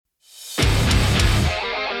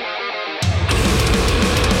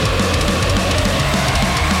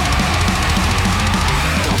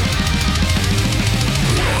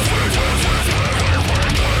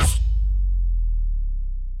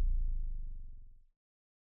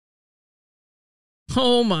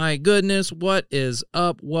Oh my goodness, what is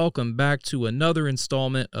up? Welcome back to another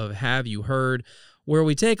installment of Have You Heard, where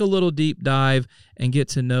we take a little deep dive and get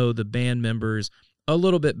to know the band members a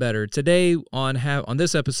little bit better. Today on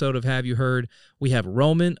this episode of Have You Heard, we have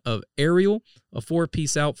Roman of Aerial, a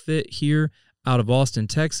four-piece outfit here out of Austin,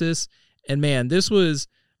 Texas. And man, this was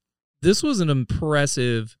an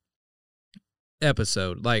impressive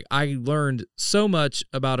episode. Like, I learned so much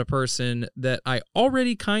about a person that I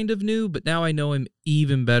already kind of knew, but now I know him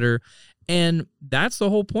even better. And that's the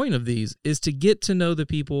whole point of these, is to get to know the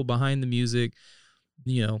people behind the music,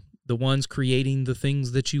 you know, the ones creating the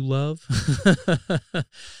things that you love.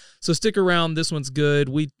 So stick around. This one's good.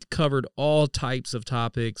 We covered all types of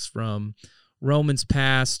topics, from Roman's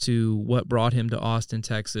past to what brought him to Austin,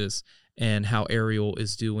 Texas, and how Aerial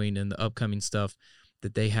is doing and the upcoming stuff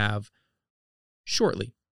that they have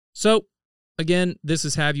shortly. So, again, this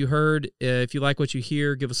is Have You Heard. If you like what you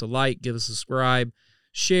hear, give us a like, give us a subscribe,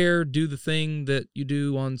 share, do the thing that you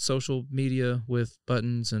do on social media with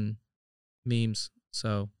buttons and memes.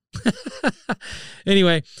 So,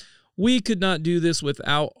 anyway, we could not do this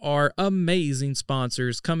without our amazing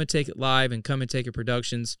sponsors, Come and Take It Live and Come and Take It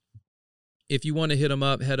Productions. If you want to hit them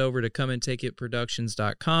up, head over to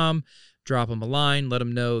comeandtakeitproductions.com, drop them a line, let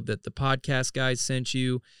them know that the podcast guys sent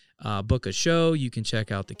you. Book a show. You can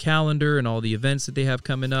check out the calendar and all the events that they have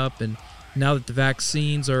coming up. And now that the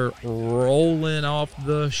vaccines are rolling off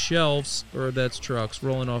the shelves, or that's trucks,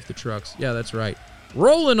 rolling off the trucks. Yeah, that's right.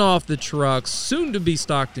 Rolling off the trucks, soon to be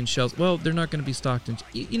stocked in shelves. Well, they're not going to be stocked in.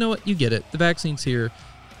 You know what? You get it. The vaccine's here.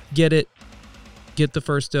 Get it. Get the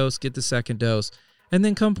first dose. Get the second dose. And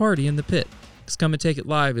then come party in the pit. Because Come and Take It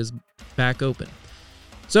Live is back open.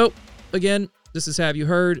 So, again, this is Have You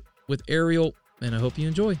Heard with Aerial, and I hope you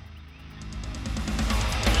enjoy.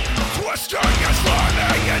 Twisting and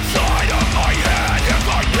slamming inside of my head. If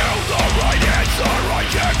I knew the right answer, I'd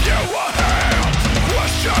give you a hand.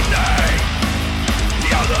 Questioning,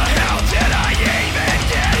 how the hell did I even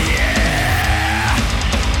get here?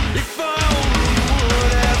 If I only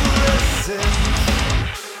would have listened,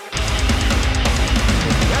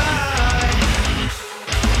 I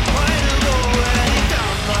might have already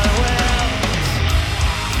found my wells.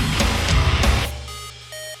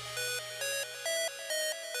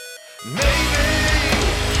 Maybe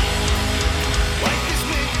life has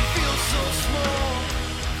made me feel so small.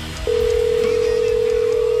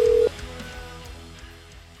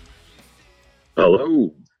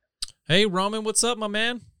 Hello. Hey, Roman, what's up, my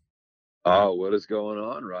man? Oh, what is going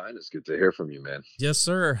on, Ryan? It's good to hear from you, man. Yes,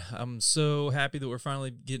 sir. I'm so happy that we're finally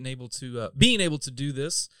being able to do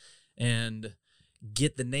this and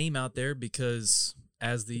get the name out there, because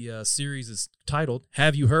as the series is titled,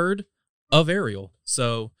 Have You Heard of Aerial?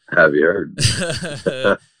 So, Have you heard?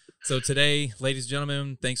 so today, ladies and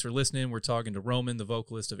gentlemen, thanks for listening. We're talking to Roman, the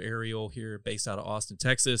vocalist of Aerial, here based out of Austin,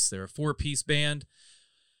 Texas. They're a four-piece band,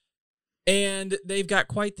 and they've got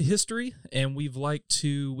quite the history, and we'd like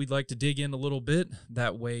to dig in a little bit.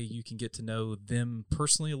 That way you can get to know them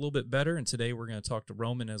personally a little bit better. And today we're going to talk to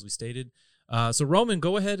Roman, as we stated. So Roman,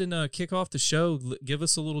 go ahead and kick off the show. Give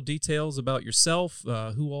us a little details about yourself,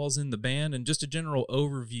 who all's in the band, and just a general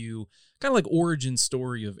overview, kind of like origin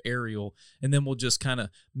story of Aerial, and then we'll just kind of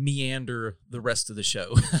meander the rest of the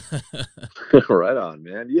show. Right on,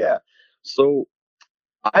 man. Yeah. So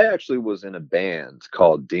I actually was in a band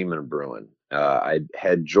called Demon Bruin. I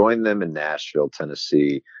had joined them in Nashville,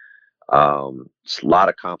 Tennessee. Just a lot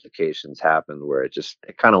of complications happened where it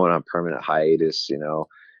kind of went on permanent hiatus, you know.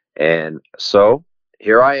 And so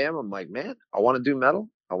here I am. I'm like, man, I want to do metal.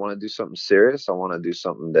 I want to do something serious. I want to do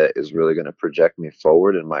something that is really going to project me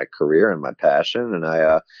forward in my career and my passion. And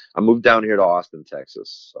I moved down here to Austin,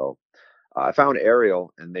 Texas. So I found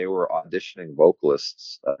Aerial, and they were auditioning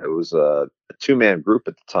vocalists. It was a two-man group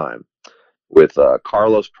at the time with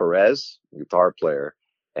Carlos Perez, guitar player,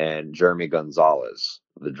 and Jeremy Gonzalez,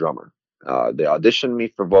 the drummer. They auditioned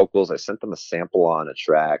me for vocals. I sent them a sample on a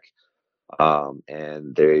track,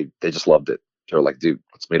 and they just loved it. They were like, dude,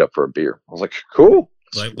 let's meet up for a beer. I was like, cool.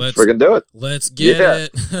 Like, let's freaking do it. Let's get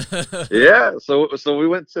it. Yeah. So we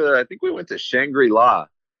went to, I think we went to Shangri-La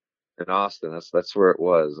in Austin. That's where it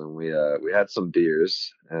was. And we had some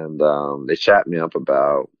beers, and they chatted me up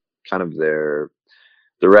about kind of their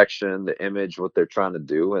direction, the image, what they're trying to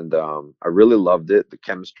do. And I really loved it. The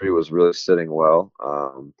chemistry was really sitting well.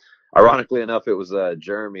 Ironically enough, it was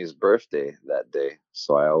Jeremy's birthday that day.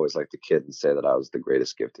 So I always like to kid and say that I was the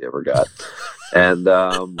greatest gift he ever got. And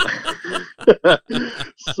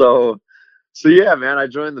so yeah, man, I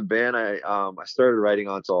joined the band. I started writing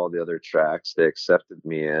onto all the other tracks. They accepted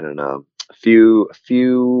me in, and a few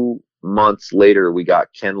months later, we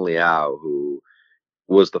got Ken Liao, who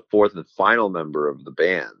was the fourth and final member of the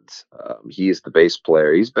band. He is the bass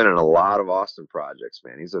player. He's been in a lot of Austin projects,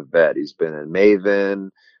 man. He's a vet. He's been in Maven.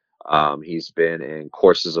 He's been in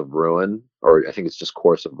Courses of Ruin, or I think it's just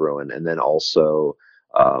Course of Ruin, and then also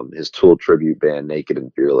his Tool tribute band, Naked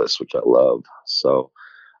and Fearless, which I love. So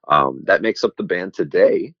that makes up the band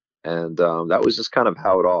today. And that was just kind of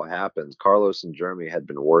how it all happened. Carlos and Jeremy had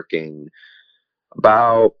been working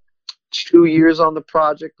about 2 years on the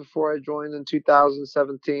project before I joined in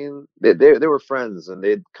 2017. They were friends, and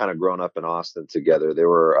they'd kind of grown up in Austin together. They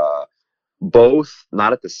were both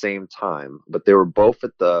not at the same time, but they were both a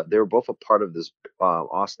part of this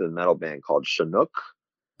Austin metal band called Chinook.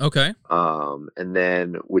 Okay. And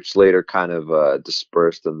then which later kind of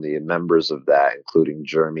dispersed, and the members of that, including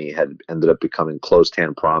Jeremy, had ended up becoming Closed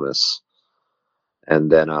Hand Promise.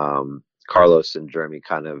 And then Carlos and Jeremy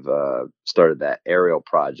kind of started that Aerial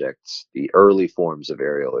project, the early forms of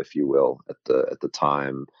Aerial, if you will, at the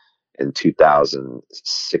time. In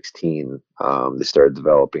 2016, they started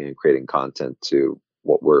developing and creating content to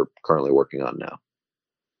what we're currently working on now.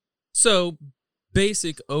 So,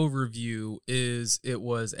 basic overview is it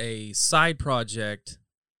was a side project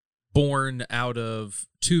born out of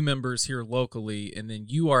two members here locally, and then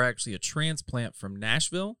you are actually a transplant from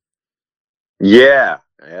Nashville? Yeah,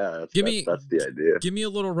 that's the idea. Give me a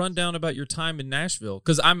little rundown about your time in Nashville,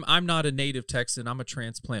 because I'm not a native Texan. I'm a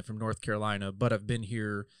transplant from North Carolina, but I've been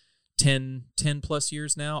here 10 plus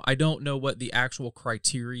years now. I don't know what the actual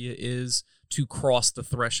criteria is to cross the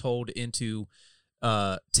threshold into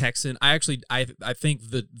Texan. I think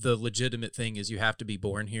the legitimate thing is you have to be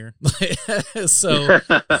born here. So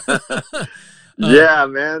yeah,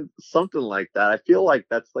 man, something like that. I feel like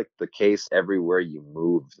that's like the case everywhere you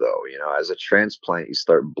move, though. You know, as a transplant, you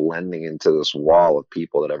start blending into this wall of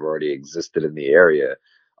people that have already existed in the area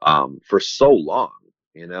for so long,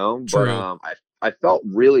 you know. True. But I felt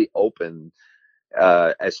really open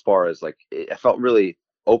as far as like I felt really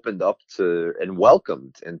opened up to and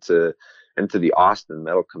welcomed into the Austin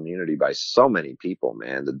metal community by so many people,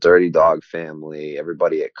 man. The Dirty Dog family,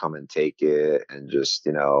 everybody at Come and Take It, and just,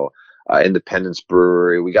 you know, Independence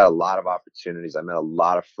Brewery. We got a lot of opportunities. I met a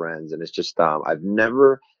lot of friends, and it's just I've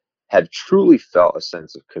never have truly felt a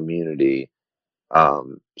sense of community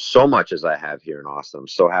so much as I have here in Austin. I'm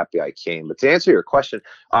so happy I came. But to answer your question,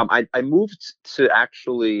 I moved to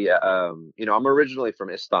actually, you know, I'm originally from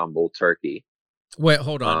Istanbul, Turkey. Wait,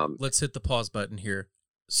 hold on. Let's hit the pause button here.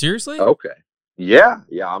 Seriously? Okay. Yeah.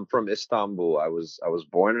 I'm from Istanbul. I was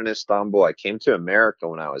born in Istanbul. I came to America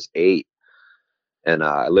when I was 8, and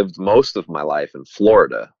I lived most of my life in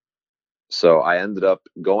Florida. So I ended up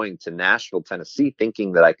going to Nashville, Tennessee,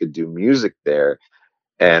 thinking that I could do music there.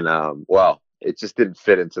 And well, it just didn't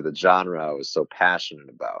fit into the genre I was so passionate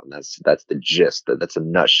about. And that's the gist. That's a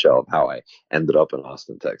nutshell of how I ended up in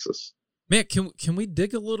Austin, Texas. Man, can we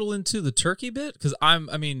dig a little into the Turkey bit? Because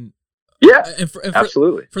yeah,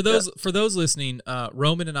 absolutely. For those listening,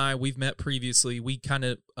 Roman and I, we've met previously. We kind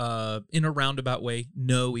of, in a roundabout way,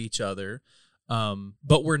 know each other.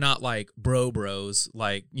 But we're not like bros,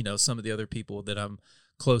 like, you know, some of the other people that I'm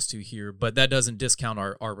close to here. But that doesn't discount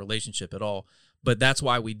our relationship at all. But that's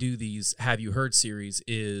why we do these Have You Heard series,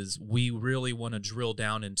 is we really want to drill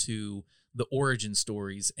down into the origin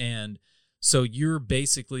stories. And so you're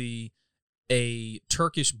basically a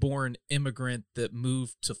Turkish-born immigrant that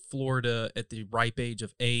moved to Florida at the ripe age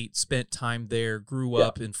of 8, spent time there, grew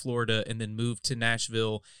up in Florida, and then moved to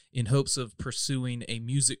Nashville in hopes of pursuing a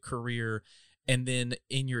music career. And then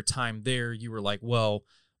in your time there, you were like, well,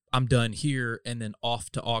 I'm done here, and then off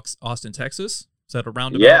to Austin, Texas? Is that a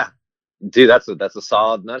roundabout? Yeah. Dude, that's a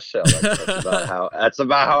solid nutshell. That's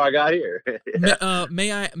about how I got here.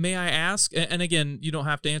 May I ask, and again, you don't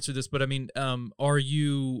have to answer this, but I mean, are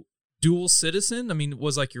you dual citizen? I mean,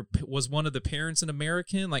 was one of the parents an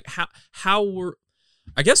American? Like how were,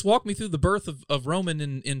 I guess, walk me through the birth of Roman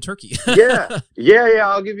in Turkey. yeah.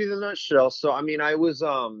 I'll give you the nutshell. So, I mean, I was,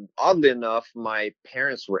 oddly enough, my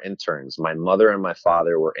parents were interns. My mother and my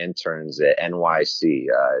father were interns at NYC,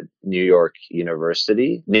 New York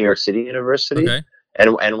City University. Okay.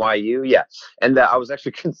 And NYU, yeah. And I was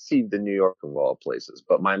actually conceived in New York, of all places.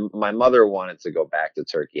 But my mother wanted to go back to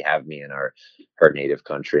Turkey, have me in her native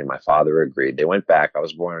country, and my father agreed. They went back. I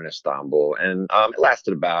was born in Istanbul, and it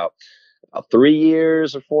lasted about 3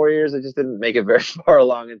 years or 4 years. They just didn't make it very far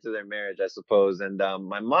along into their marriage, I suppose. And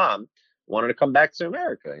my mom wanted to come back to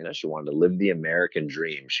America. You know, she wanted to live the American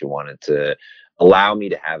dream. She wanted to allow me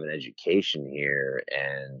to have an education here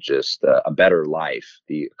and just a better life.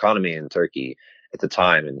 The economy in Turkey at the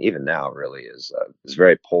time, and even now, really is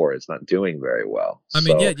very poor. It's not doing very well. I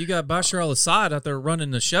mean, yeah, So you got Bashar al-Assad out there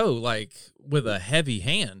running the show like with a heavy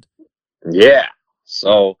hand. yeah,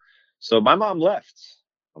 so my mom left.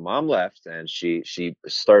 My mom left, and she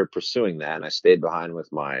started pursuing that, and I stayed behind with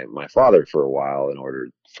my father for a while in order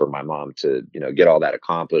for my mom to get all that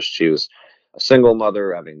accomplished. She was a single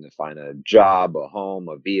mother, having to find a job, a home,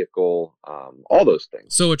 a vehicle, all those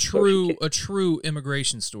things. So So she a true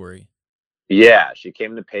immigration story. Yeah, she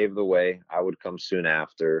came to pave the way. I would come soon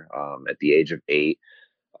after, at the age of 8,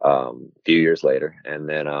 a few years later, and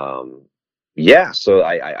then yeah, so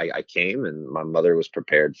I came, and my mother was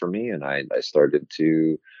prepared for me, and I started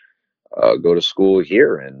to go to school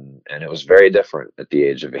here, and it was very different at the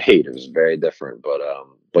age of 8. It was very different,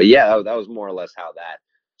 but yeah, that was more or less how that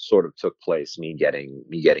sort of took place. Me getting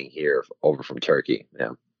here over from Turkey. Yeah.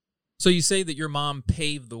 So you say that your mom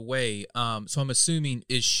paved the way. So I'm assuming,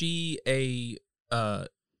 is she a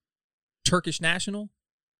Turkish national?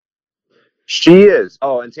 She is.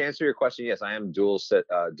 Oh, and to answer your question, yes, I am dual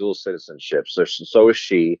citizenship. So is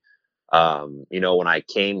she. When I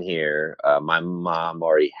came here, my mom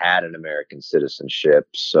already had an American citizenship,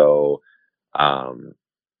 so um,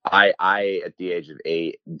 I at the age of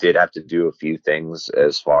 8 did have to do a few things.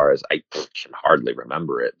 As far as I can hardly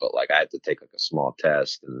remember it, but like I had to take like a small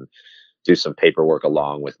test and do some paperwork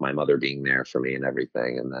along with my mother being there for me and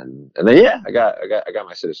everything, and then yeah, I got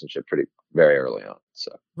my citizenship pretty very early on.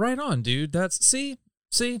 So Right on, dude. That's see,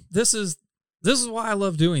 this is why I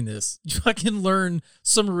love doing this. I can learn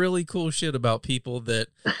some really cool shit about people that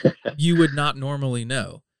you would not normally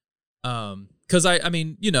know. Because I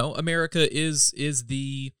mean, America is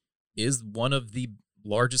one of the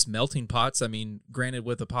largest melting pots. I mean, granted,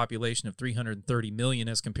 with a population of 330 million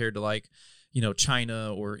as compared to like,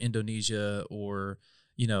 China or Indonesia or,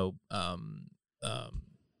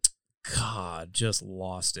 God, just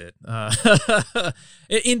lost it.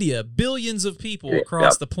 India, billions of people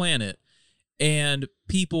across the planet, and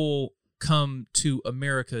people come to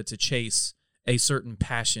America to chase a certain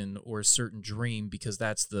passion or a certain dream because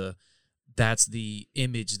that's the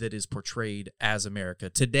image that is portrayed as America.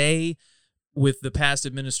 Today, with the past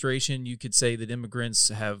administration, you could say that immigrants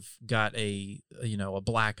have got a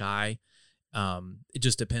black eye. It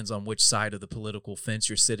just depends on which side of the political fence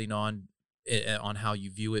you're sitting on how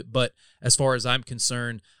you view it. But as far as I'm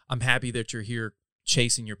concerned, I'm happy that you're here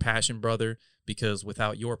chasing your passion, brother, because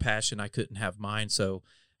without your passion, I couldn't have mine. So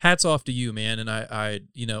hats off to you, man. And I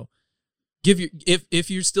give you, if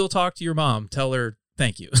you still talk to your mom, tell her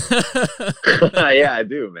thank you. yeah, I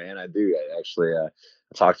do, man. I do. I actually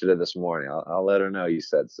talked to her this morning. I'll let her know you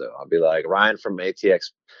said so. I'll be like, Ryan from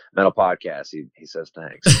ATX Metal Podcast. He says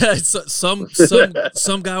thanks.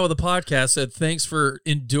 some guy with a podcast said thanks for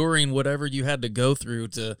enduring whatever you had to go through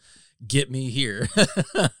to get me here.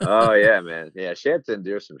 Oh yeah, man. Yeah, she had to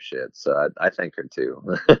endure some shit, so I thank her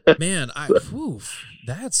too. Man,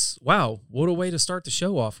 that's wow. What a way to start the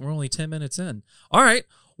show off. We're only 10 minutes in. All right.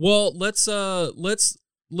 Well, let's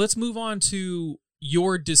move on to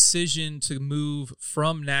your decision to move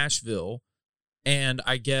from Nashville, and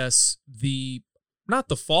I guess not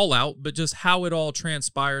the fallout, but just how it all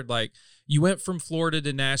transpired. Like, you went from Florida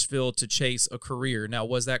to Nashville to chase a career. Now,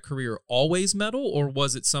 was that career always metal, or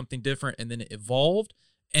was it something different and then it evolved?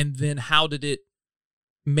 And then how did it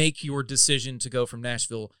make your decision to go from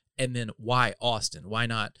Nashville, and then why Austin? Why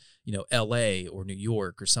not, LA or New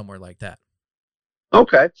York or somewhere like that?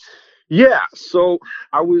 Okay. Yeah, so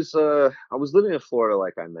I was living in Florida,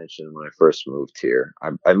 like I mentioned, when I first moved here.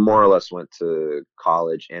 I more or less went to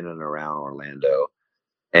college in and around Orlando,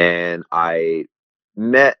 and I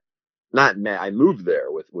moved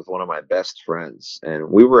there with one of my best friends, and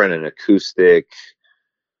we were in an acoustic,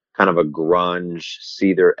 kind of a grunge,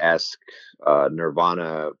 Seether-esque,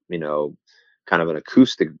 Nirvana, kind of an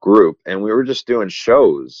acoustic group, and we were just doing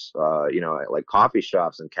shows, at like coffee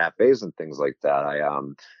shops and cafes and things like that.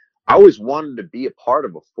 I always wanted to be a part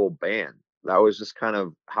of a full band. That was just kind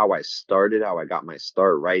of how I started, how I got my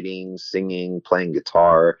start writing, singing, playing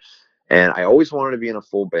guitar. And I always wanted to be in a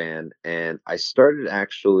full band. And I started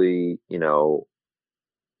actually,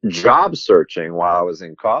 job searching while I was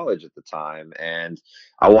in college at the time. And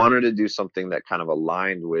I wanted to do something that kind of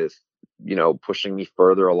aligned with, pushing me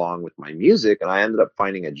further along with my music. And I ended up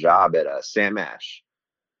finding a job at Sam Ash.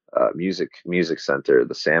 Music center,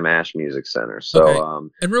 the Sam Ash Music Center. So okay.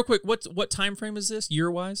 And real quick, what time frame is this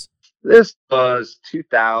year wise? This was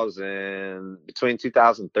 2000, between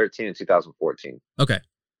 2013 and 2014. Okay.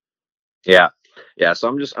 Yeah. So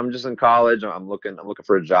I'm just in college. I'm looking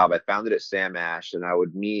for a job. I found it at Sam Ash, and I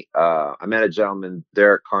met a gentleman,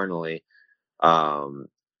 Derek Carnley,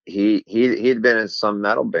 he'd been in some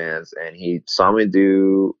metal bands, and he saw me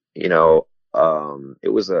do,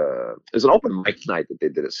 it was an open mic night that they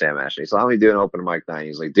did at Sam Ash. And he saw me do an open mic night. And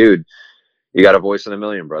he's like, dude, you got a voice in a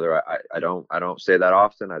million, brother. I don't say that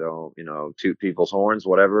often. I don't, toot people's horns,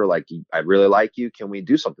 whatever. Like, I really like you. Can we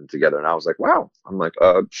do something together? And I was like, wow. I'm like,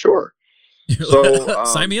 sure. So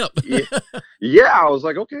sign me up. yeah, I was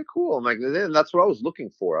like, okay, cool. I'm like, then that's what I was looking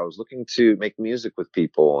for. I was looking to make music with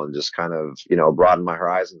people and just kind of, broaden my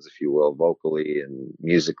horizons, if you will, vocally and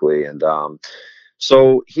musically. And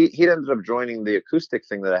so he ended up joining the acoustic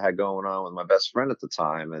thing that I had going on with my best friend at the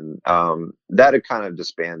time, and that had kind of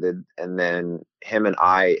disbanded. And then him and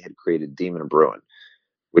I had created Demon Bruin,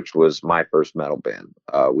 which was my first metal band.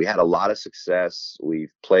 We had a lot of success.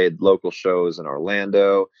 We've played local shows in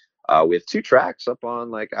Orlando. We have 2 tracks up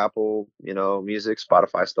on like Apple, Music,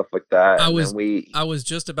 Spotify, stuff like that. I was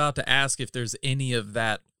just about to ask if there's any of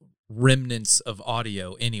that remnants of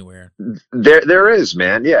audio anywhere. There is,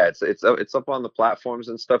 man. Yeah, it's up on the platforms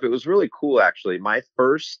and stuff. It was really cool, actually. My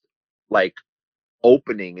first like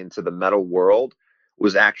opening into the metal world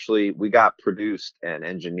was actually, we got produced and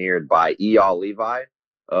engineered by Eyal Levi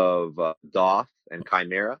of Doth and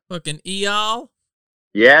Chimera. Fucking Eyal.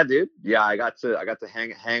 Yeah, dude. Yeah, I got to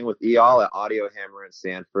hang with Eyal at Audio Hammer in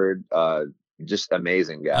Sanford. Just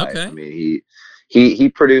amazing guy. Okay. I mean, he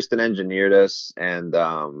produced and engineered us, and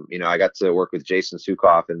I got to work with Jason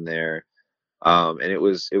Sukoff in there, and it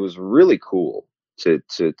was really cool to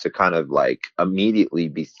kind of like immediately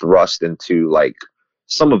be thrust into like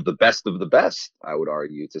some of the best, I would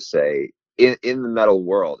argue, to say, in the metal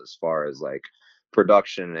world, as far as like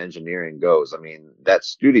production and engineering goes. I mean, that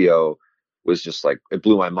studio was just like, it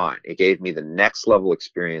blew my mind. It gave me the next level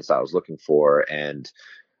experience I was looking for. And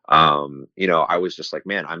I was just like,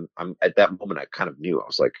 man, I'm at that moment, I kind of knew. I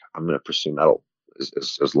was like, I'm going to pursue metal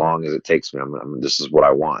as long as it takes me. This is what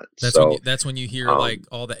I want. That's when you hear like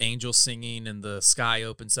all the angels singing and the sky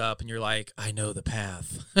opens up and you're like, I know the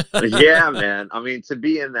path. Yeah, man. I mean, to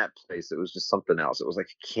be in that place, it was just something else. It was like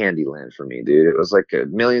Candyland for me, dude. It was like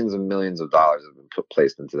millions and millions of dollars have been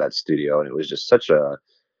placed into that studio. And it was just such a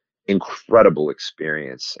incredible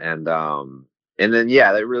experience. And then,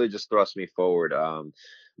 yeah, that really just thrust me forward.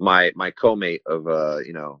 My co-mate of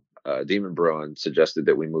Demon Bruin suggested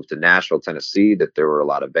that we move to Nashville, Tennessee, that there were a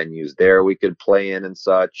lot of venues there we could play in and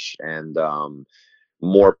such, and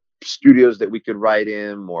more studios that we could write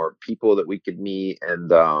in, more people that we could meet. And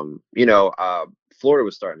Florida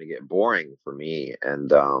was starting to get boring for me,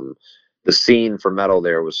 and the scene for metal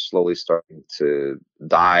there was slowly starting to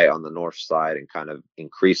die on the north side and kind of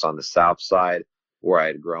increase on the south side, where I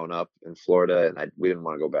had grown up in Florida, and we didn't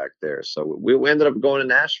want to go back there. So we ended up going to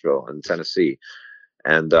Nashville in Tennessee.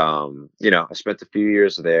 And, I spent a few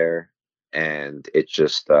years there, and it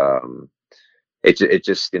just, we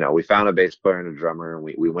found a bass player and a drummer, and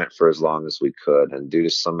we went for as long as we could. And due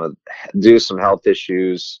to some health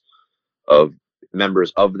issues of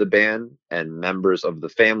members of the band and members of the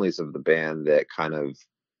families of the band, that kind of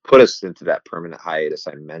put us into that permanent hiatus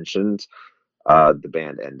I mentioned, the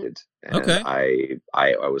band ended. And okay.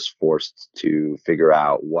 I was forced to figure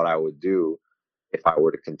out what I would do if I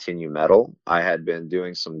were to continue metal. I had been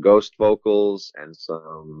doing some ghost vocals and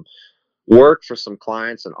some work for some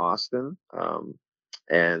clients in Austin.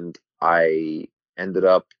 And I ended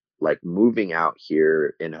up like moving out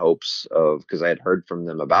here in hopes of, because I had heard from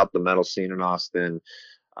them about the metal scene in Austin.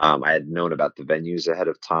 I had known about the venues ahead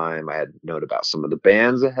of time. I had known about some of the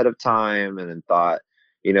bands ahead of time, and then thought,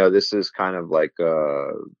 this is kind of like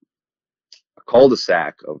a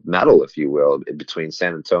cul-de-sac of metal, if you will, between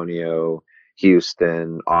San Antonio,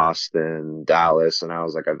 Houston, Austin, Dallas. And I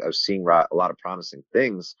was like, I've seen a lot of promising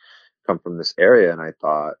things come from this area. And I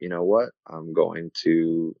thought, you know what, I'm going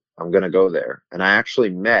to go there. And I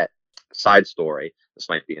actually met, side story, this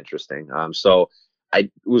might be interesting. So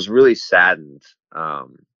I was really saddened.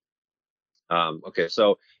 Okay.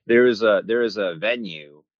 So there is a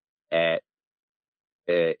venue in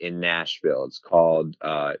Nashville. It's called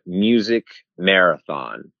Music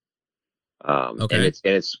Marathon. Okay.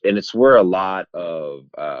 And it's where a lot of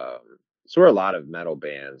metal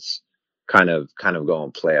bands kind of go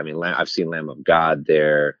and play. I mean, I've seen Lamb of God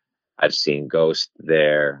there. I've seen Ghost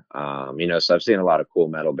there. So I've seen a lot of cool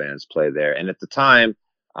metal bands play there. And at the time,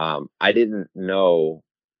 I didn't know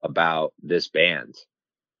about this band.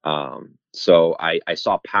 So I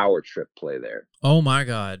saw Power Trip play there. Oh my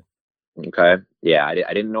God. Okay. Yeah.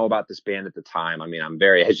 I didn't know about this band at the time. I mean, I'm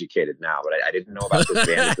very educated now, but I didn't know about this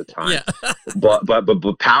band at the time. Yeah.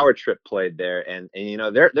 but Power Trip played there, and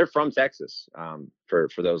they're from Texas. For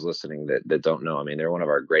those listening that don't know, I mean, they're one of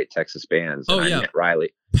our great Texas bands. Oh, and yeah. I met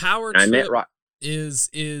Riley. Power Trip.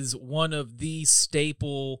 is one of the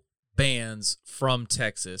staple bands from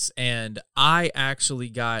Texas, and I actually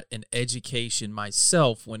got an education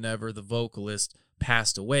myself whenever the vocalist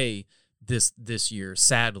passed away this year,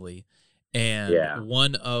 sadly. And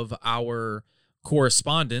one of our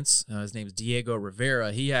correspondents, his name is Diego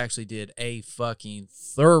Rivera, he actually did a fucking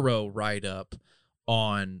thorough write-up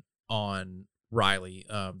on Riley,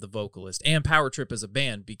 the vocalist, and Power Trip as a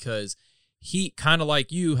band, because he, kind of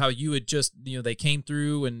like you, how you had just, they came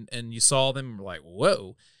through and you saw them and were like,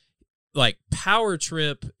 whoa. Like, Power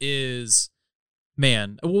Trip is,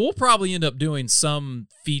 man, we'll probably end up doing some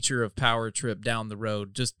feature of Power Trip down the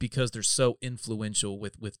road, just because they're so influential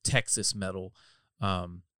with Texas metal,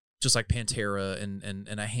 just like Pantera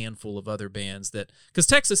and a handful of other bands that, because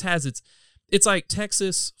Texas has it's like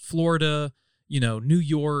Texas, Florida, New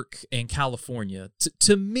York, and California.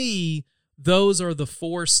 To me, those are the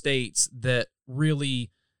 4 states that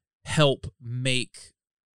really help make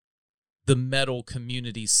the metal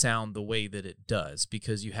community sound the way that it does,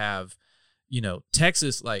 because you have,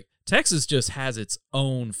 Texas just has its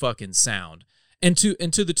own fucking sound. And to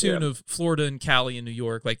the tune of Florida and Cali and New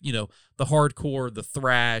York, like, the hardcore, the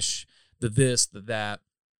thrash, the this, the that.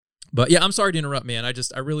 But yeah, I'm sorry to interrupt, man.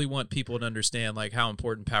 I really want people to understand, like, how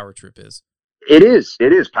important Power Trip is. It is.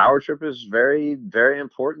 Power Trip is very, very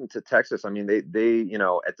important to Texas. I mean, they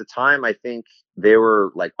at the time, I think they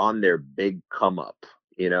were like on their big come up,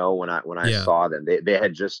 when I saw them. They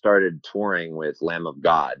had just started touring with Lamb of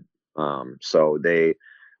God. So they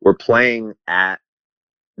were playing at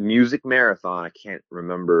Music Marathon. I can't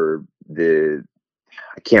remember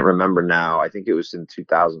now. I think it was in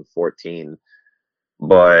 2014,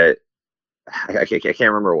 but I can't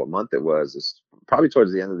remember what month it was. It's probably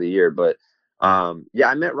towards the end of the year, but I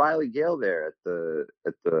met Riley Gale there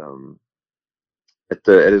at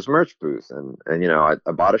his merch booth, and I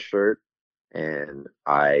bought a shirt, and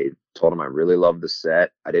I told him I really loved the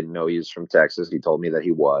set. I didn't know he was from Texas. He told me that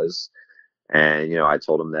he was, and I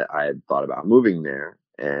told him that I had thought about moving there.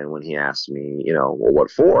 And when he asked me, well,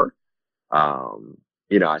 what for?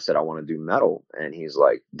 I said I want to do metal, and he's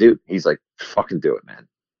like, fucking do it, man,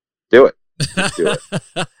 do it. Just do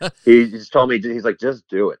it. He just told me, he's like, just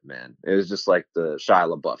do it, man. It was just like the Shia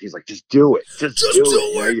LaBeouf. He's like, just do it. Just do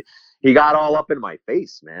it. He got all up in my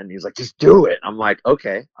face, man. He's like, just do it. I'm like,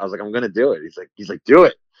 okay. I was like, I'm gonna do it. He's like, do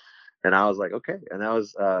it. And I was like, okay. And that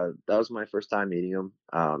was my first time meeting him.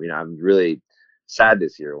 I'm really sad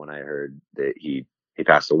this year when I heard that he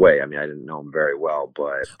passed away. I mean, I didn't know him very well,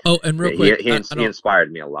 but and real quick, he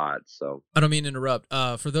inspired me a lot. So I don't mean to interrupt.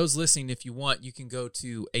 For those listening, if you want, you can go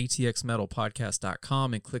to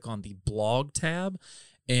atxmetalpodcast.com and click on the blog tab.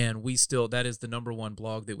 And that is the #1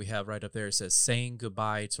 blog that we have right up there. It says "Saying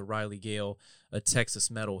Goodbye to Riley Gale, a Texas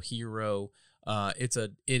metal hero."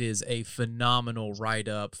 It is a phenomenal write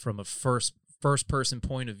up from a first person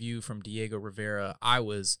point of view from Diego Rivera. I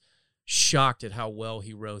was shocked at how well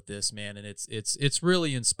he wrote this, man, and it's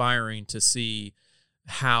really inspiring to see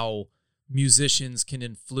how musicians can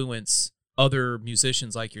influence other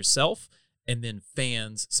musicians like yourself, and then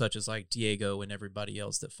fans such as like Diego and everybody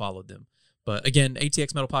else that followed them. But again,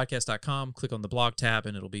 atxmetalpodcast.com, click on the blog tab,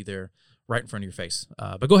 and it'll be there right in front of your face.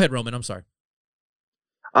 But go ahead, Roman. I'm sorry.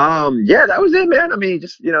 That was it, man. I mean, he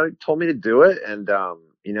just, he told me to do it. And,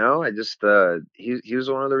 I just, he was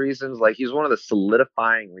one of the reasons, like, he was one of the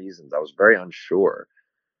solidifying reasons. I was very unsure,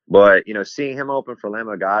 but, seeing him open for Lamb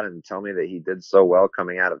of God and tell me that he did so well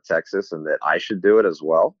coming out of Texas and that I should do it as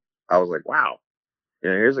well. I was like, wow,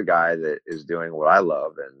 here's a guy that is doing what I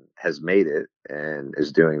love and has made it and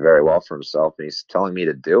is doing very well for himself. And he's telling me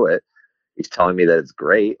to do it. He's telling me that it's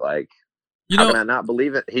great. Like, how can I not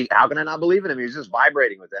believe it? How can I not believe in him? He was just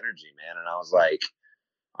vibrating with energy, man. And I was like,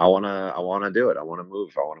 I want to do it. I want to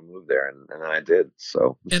move there. And then I did.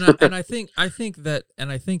 So, and I think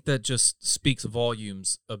that just speaks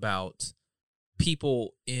volumes about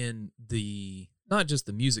people in not just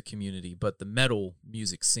the music community, but the metal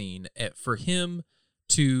music scene. For him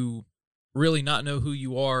to really not know who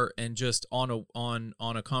you are and just on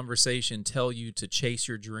a conversation tell you to chase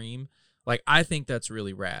your dream, like, I think that's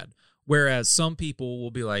really rad. Whereas some people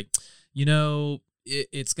will be like,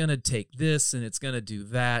 it's going to take this and it's going to do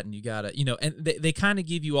that, and you got to, and they kind of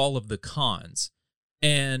give you all of the cons.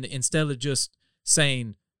 And instead of just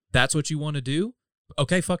saying that's what you want to do,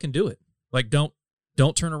 okay, fucking do it. Like, don't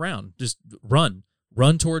turn around. Just run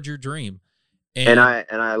towards your dream. And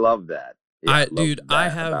I love that. Yeah,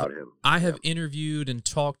 I have interviewed and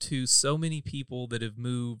talked to so many people that have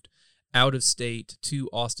moved out of state to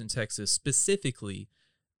Austin, Texas, specifically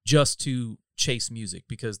just to chase music,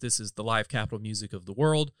 because this is the live capital music of the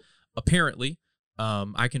world. Apparently,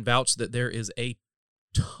 I can vouch that there is a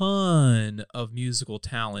ton of musical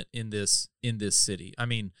talent in this city. I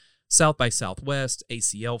mean, South by Southwest,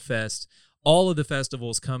 ACL Fest, all of the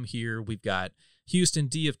festivals come here. We've got Houston,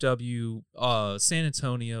 DFW, San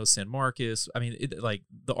Antonio, San Marcos. I mean, like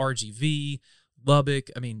the RGV, Lubbock.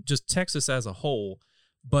 I mean, just Texas as a whole.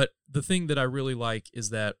 But the thing that I really like is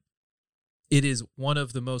that it is one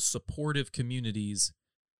of the most supportive communities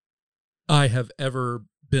I have ever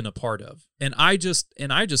been a part of. And I just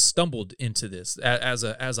stumbled into this as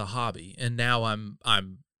a hobby, and now I'm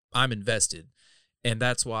invested. And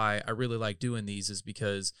that's why I really like doing these, is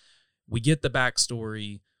because we get the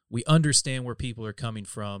backstory, we understand where people are coming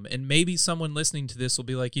from, and maybe someone listening to this will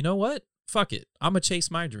be like, you know what? Fuck it. I'm going to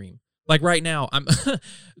chase my dream. Like right now, I'm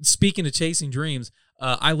speaking of chasing dreams.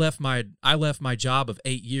 I left my job of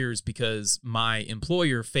 8 years because my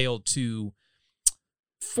employer failed to,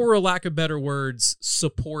 for a lack of better words,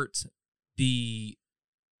 support the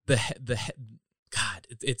God.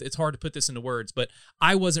 It's hard to put this into words, but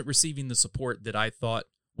I wasn't receiving the support that I thought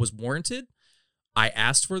was warranted. I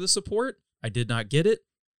asked for the support. I did not get it.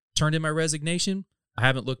 Turned in my resignation. I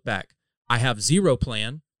haven't looked back. I have zero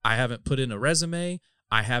plan. I haven't put in a resume.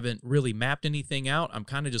 I haven't really mapped anything out. I'm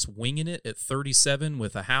kind of just winging it at 37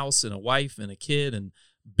 with a house and a wife and a kid and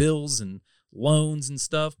bills and loans and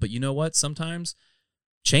stuff. But you know what? Sometimes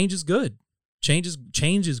change is good. Change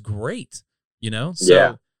is great, you know? So,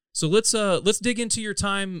 Yeah. So let's dig into your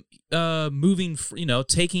time moving,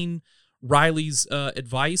 taking Riley's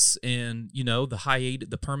advice and,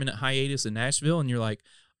 the permanent hiatus in Nashville, and you're like,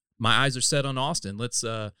 my eyes are set on Austin. Let's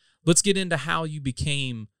get into how you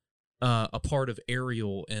became a part of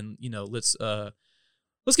Aerial, and let's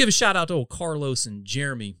give a shout out to old Carlos and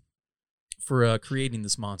Jeremy for creating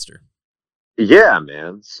this monster. Yeah,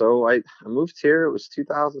 man. So I moved here. It was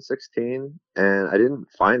 2016, and I didn't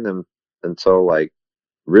find them until like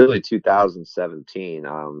really 2017.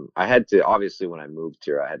 I had to, obviously, when I moved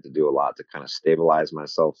here, I had to do a lot to kind of stabilize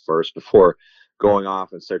myself first before going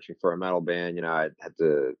off and searching for a metal band. I had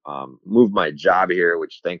to move my job here,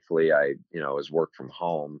 which thankfully I was work from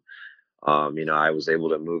home. I was able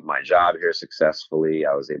to move my job here successfully.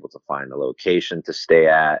 I was able to find a location to stay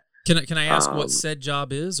at. Can I ask what said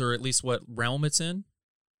job is, or at least what realm it's in?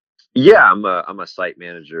 Yeah, I'm a site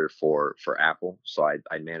manager for Apple. So I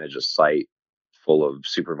manage a site full of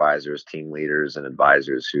supervisors, team leaders, and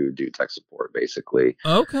advisors who do tech support, basically.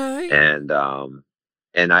 Okay. And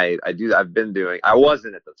I do. I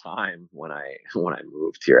wasn't at the time when I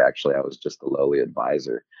moved here. Actually, I was just a lowly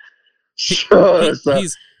advisor. He's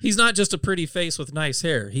not just a pretty face with nice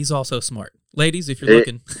hair. He's also smart. Ladies, if you're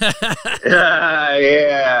looking. yeah.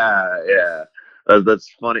 That's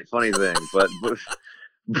funny thing, but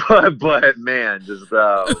man, just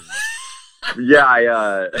yeah.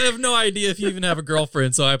 I have no idea if you even have a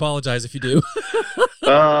girlfriend, so I apologize if you do.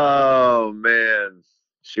 Oh man,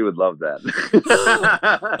 she would love that.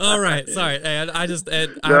 All right, sorry. I'm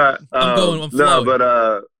flowing. No,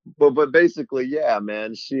 but basically, yeah,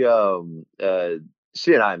 man.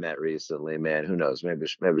 She and I met recently, man. Who knows? Maybe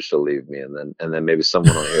she'll leave me, and then maybe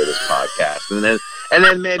someone will hear this podcast, and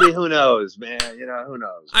then maybe who knows, man? Who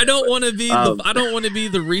knows? I don't want to be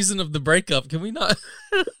the reason of the breakup. Can we not?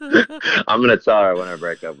 I'm gonna tell her when I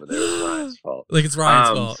break up with her. It's Ryan's fault. Like it's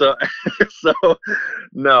Ryan's fault. So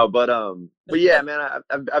no, but yeah, man.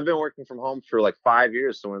 I've been working from home for like 5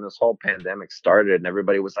 years. So when this whole pandemic started, and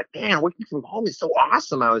everybody was like, "Man, working from home is so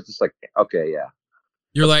awesome," I was just like, "Okay, yeah."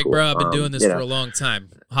 You're like, cool. Bro, I've been doing this for a long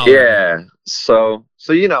time. Yeah. So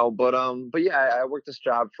but yeah, I worked this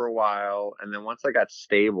job for a while, and then once I got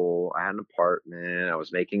stable, I had an apartment. I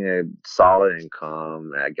was making a solid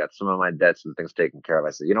income. I got some of my debts and things taken care of. I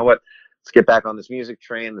said, you know what? Let's get back on this music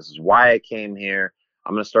train. This is why I came here.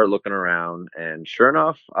 I'm gonna start looking around, and sure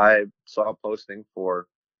enough, I saw a posting for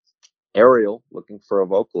Aerial looking for a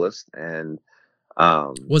vocalist, and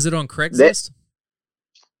was it on Craigslist?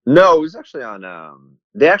 No, it was actually on.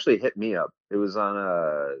 They actually hit me up. It was on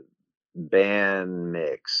a Band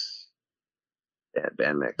Mix. Yeah,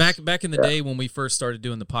 Band Mix. Back in the day when we first started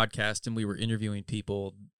doing the podcast and we were interviewing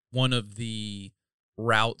people, one of the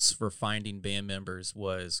routes for finding band members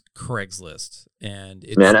was Craigslist, and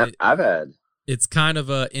I've had. It's kind of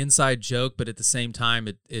a inside joke, but at the same time,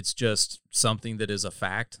 it's just something that is a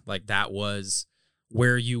fact. Like that was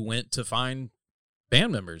where you went to find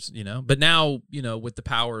band members, but now, with the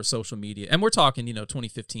power of social media, and we're talking,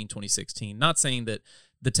 2015, 2016, not saying that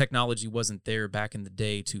the technology wasn't there back in the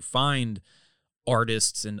day to find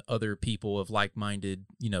artists and other people of like-minded,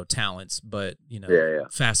 talents, but,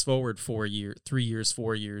 fast forward 4 years, 3 years,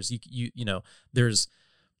 4 years, you there's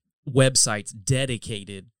websites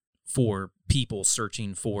dedicated for people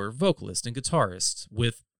searching for vocalist and guitarist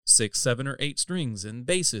with 6, 7, or 8 strings, and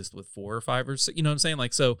bassist with 4 or 5 or 6, you know what I'm saying?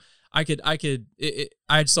 Like, so I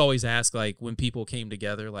just always ask, like, when people came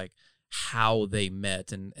together, like, how they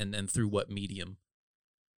met and through what medium.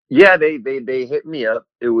 Yeah, they hit me up.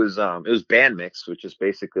 It was Band Mix, which is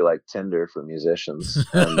basically like Tinder for musicians.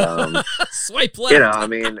 And Swipe left. I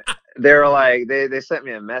mean, they were like, they sent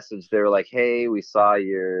me a message. They were like, "Hey, we saw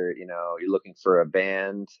you're looking for a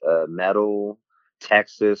band, metal,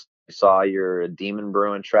 Texas. We saw your Demon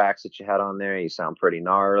Brewing tracks that you had on there. You sound pretty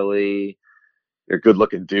gnarly. You're a good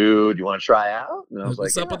looking dude. You want to try out?" And I was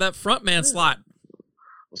What's like, up with that frontman slot?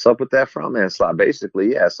 "What's up with that frontman slot?"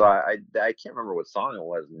 Basically, yeah. So I can't remember what song it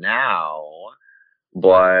was now,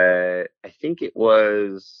 but I think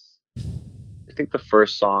the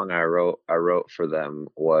first song I wrote for them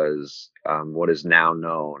was what is now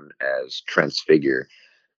known as Transfigure,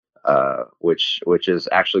 which is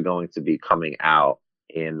actually going to be coming out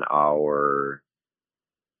in our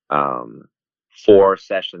 4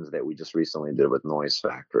 sessions that we just recently did with Noise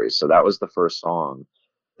Factory. So that was the first song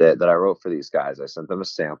that I wrote for these guys. I sent them a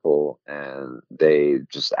sample and they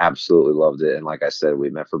just absolutely loved it. And like I said, we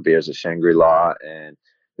met for beers at Shangri-La and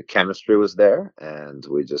the chemistry was there, and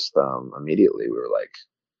we just immediately we were like,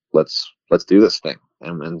 let's do this thing.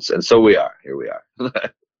 And so we are. Here we are.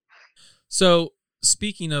 So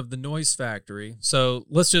speaking of the Noise Factory, so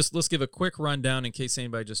let's give a quick rundown in case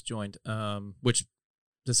anybody just joined, which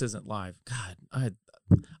this isn't live. God,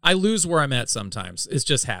 I lose where I'm at sometimes. It's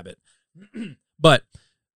just habit. But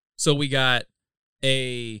so we got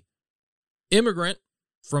a immigrant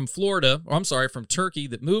from Florida, or I'm sorry, from Turkey,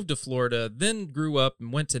 that moved to Florida, then grew up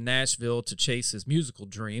and went to Nashville to chase his musical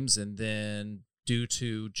dreams, and then due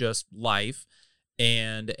to just life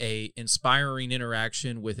and a inspiring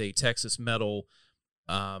interaction with a Texas metal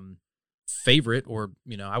favorite, or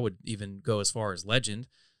I would even go as far as legend,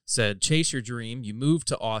 said, chase your dream. You moved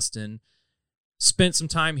to Austin, spent some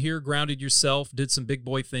time here, grounded yourself, did some big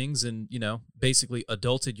boy things, and basically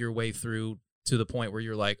adulted your way through to the point where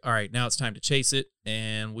you're like, all right, now it's time to chase it.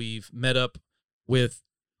 And we've met up with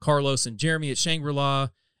Carlos and Jeremy at Shangri-La,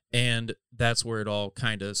 and that's where it all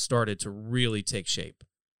kind of started to really take shape.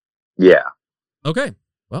 Yeah. Okay.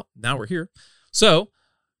 Well, now we're here. So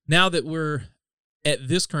now that we're at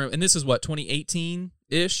this current, and this is what,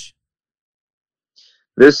 2018-ish?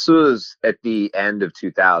 This was at the end of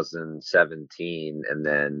 2017, and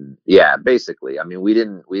then basically, I mean, we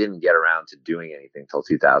didn't get around to doing anything till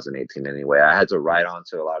 2018 anyway. I had to write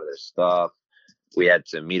onto a lot of their stuff. We had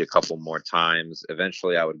to meet a couple more times.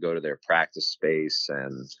 Eventually, I would go to their practice space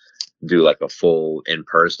and do like a full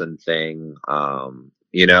in-person thing.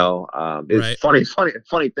 It's right.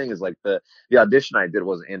 funny thing is, like, the audition I did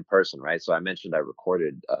wasn't in person, right? So I mentioned I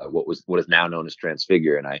recorded what is now known as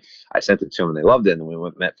Transfigure, and I sent it to them and they loved it, and we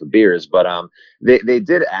met for beers. But they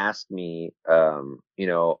did ask me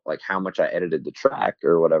like how much I edited the track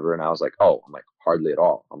or whatever, and I was like, I'm like, hardly at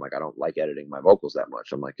all. I'm like, I don't like editing my vocals that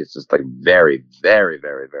much. I'm like, it's just like very, very,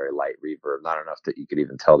 very, very light reverb, not enough that you could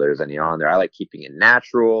even tell there's any on there. I like keeping it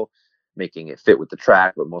natural, making it fit with the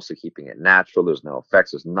track, but mostly keeping it natural. There's no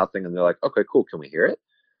effects, there's nothing. And they're like, okay, cool, can we hear it?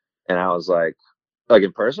 And I was like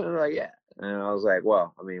in person? And they're like, yeah. And I was like,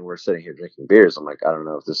 well, I mean, we're sitting here drinking beers. I'm like, I don't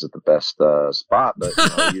know if this is the best spot, but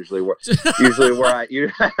usually where I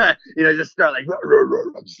just start like,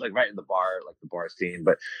 I'm just like right in the bar, like the bar scene.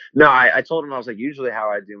 But no, I told him, I was like, usually how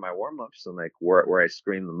I do my warm-ups and like where I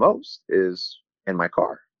scream the most is in my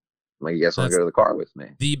car. I'm like, you guys want to go to the car with me?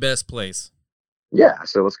 The best place. Yeah,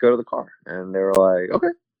 so let's go to the car. And they were like,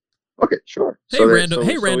 okay, sure. Hey,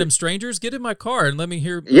 random strangers, get in my car and let me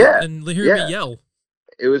hear me yell.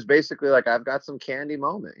 It was basically like, I've got some candy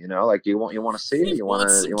moment, like you want to see it, you want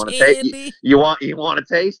to take, you want to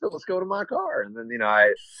taste it, let's go to my car. And then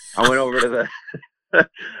I went over to the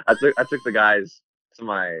I took the guys to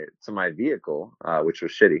my vehicle, which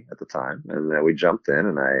was shitty at the time, and then we jumped in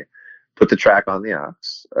and I put the track on the aux.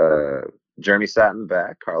 Jeremy sat in the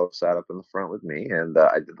back, Carlos sat up in the front with me, and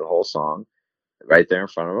I did the whole song right there in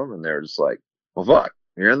front of them, and they were just like, well, fuck,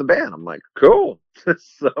 you're in the band. I'm like, cool.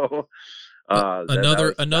 So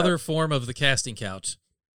another form of the casting couch.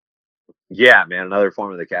 Yeah, man, another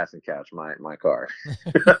form of the casting couch, my car.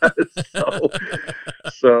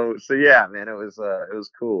 so yeah, man, it was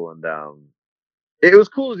cool, and it was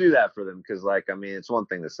cool to do that for them, because, like, I mean, it's one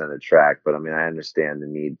thing to send a track, but I mean, I understand the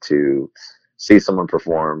need to see someone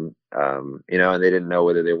perform, and they didn't know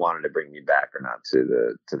whether they wanted to bring me back or not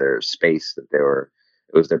to their space that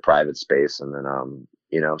it was their private space. And then,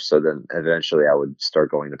 so then eventually I would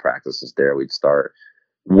start going to practices there. We'd start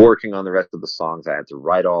working on the rest of the songs. I had to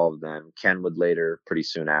write all of them. Ken would later, pretty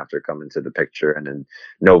soon after, come into the picture. And in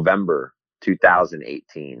November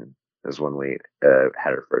 2018 is when we had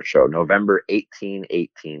our first show. November 18,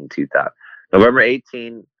 2018.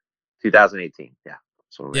 Yeah.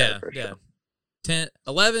 That's when we had our first show. 10,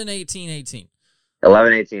 11, 18, 18.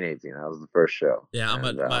 11, 18, 18. That was the first show. Yeah,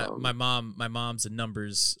 my mom's a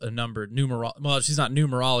numerology. Well, she's not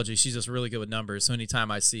numerology. She's just really good with numbers. So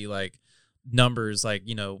anytime I see like numbers, like,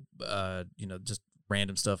 just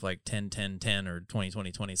random stuff like 10, 10, 10 or 20,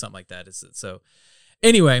 20, 20, something like that. So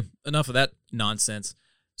anyway, enough of that nonsense.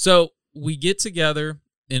 So we get together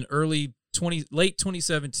in late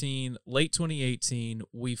 2017, late 2018.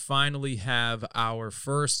 We finally have our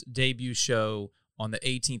first debut show on the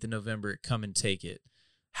 18th of November at Come and Take It.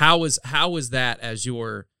 How was that as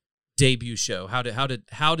your debut show? How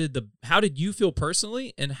did you feel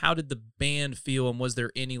personally, and how did the band feel, and was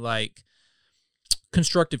there any like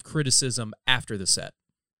constructive criticism after the set?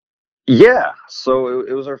 Yeah, so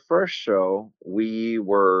it was our first show. We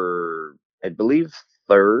were, I believe,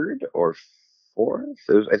 third or fourth.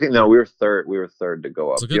 We were third. We were third to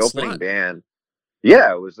go up. It's a good The opening slot. band.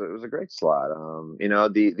 Yeah, it was a great slot.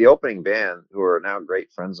 The opening band, who are now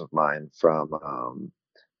great friends of mine from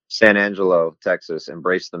San Angelo, Texas,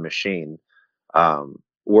 Embrace the Machine,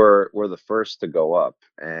 were the first to go up.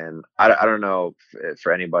 And I don't know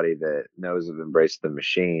for anybody that knows of Embrace the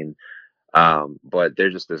Machine, but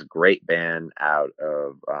they're just this great band out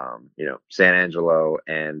of San Angelo.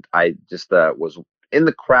 And I just was in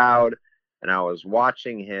the crowd, and I was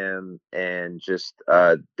watching him, and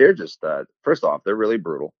they're just first off, they're really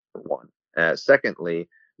brutal, for one. Secondly,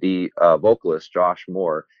 the vocalist Josh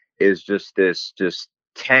Moore is just this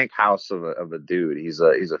tank house of a dude. He's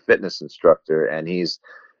a fitness instructor, and he's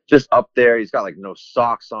just up there. He's got like no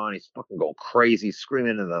socks on. He's fucking going crazy,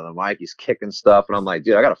 screaming into the mic. He's kicking stuff, and I'm like,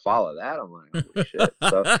 dude, I gotta follow that. I'm like, holy shit.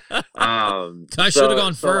 So, I should have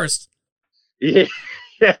gone first. Yeah.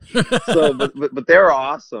 Yeah. So, but they were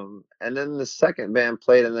awesome. And then the second band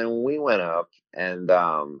played, and then we went up, and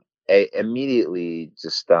immediately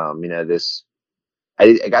just this.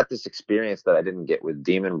 I got this experience that I didn't get with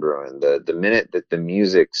Demon Bruin. The minute that the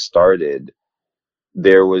music started,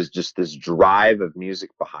 there was just this drive of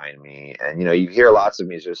music behind me. And you hear lots of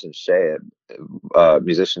musicians say it,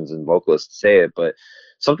 musicians and vocalists say it, but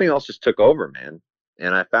something else just took over, man.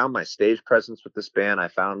 And I found my stage presence with this band. I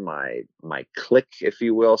found my click, if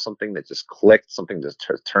you will, something that just clicked, something just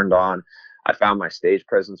turned on. I found my stage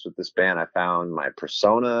presence with this band. I found my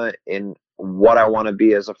persona in what I want to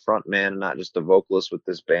be as a front man, and not just a vocalist with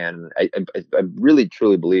this band. And I really,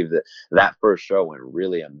 truly believe that first show went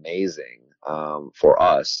really amazing for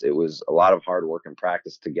us. It was a lot of hard work and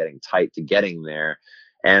practice to getting tight, to getting there.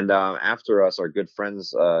 And after us, our good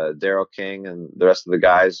friends, Daryl King and the rest of the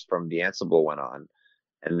guys from The Ansible went on.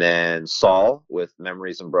 And then Saul with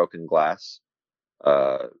Memories and Broken Glass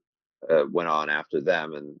went on after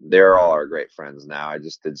them, and they're all our great friends now. I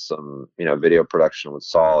just did some, video production with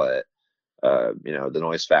Saul at, the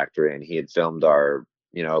Noise Factory, and he had filmed our,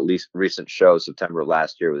 least recent show September of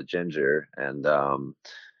last year with Ginger, and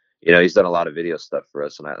he's done a lot of video stuff for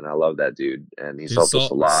us, and I love that dude, and he's helped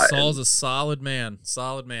us a lot. Saul's a solid man.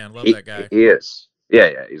 Love that guy. He is.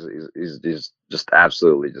 Yeah. He's just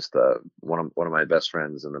absolutely just one of my best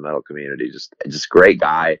friends in the metal community. Just great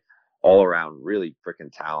guy all around, really freaking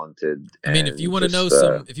talented. I mean, if you want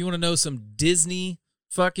to know some Disney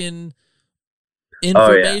fucking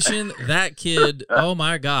information, that kid, oh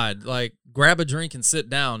my God, like grab a drink and sit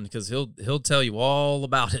down, because he'll tell you all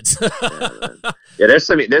about it. Yeah, there's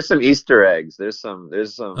some Easter eggs. There's some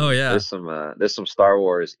oh yeah. There's some Star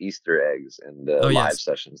Wars Easter eggs in the live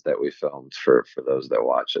sessions that we filmed for those that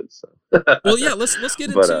watch it. So. Well, yeah, let's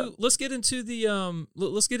get into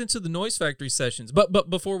the Noise Factory sessions. But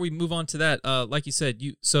before we move on to that, like you said,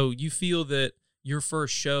 you feel that your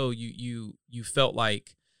first show, you felt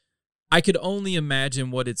like, I could only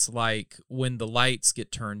imagine what it's like when the lights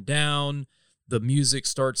get turned down, the music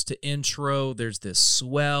starts to intro, there's this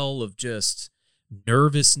swell of just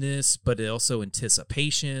nervousness, but also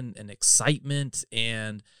anticipation and excitement.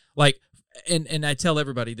 And like, and I tell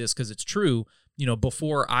everybody this because it's true,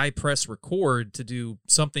 before I press record to do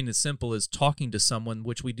something as simple as talking to someone,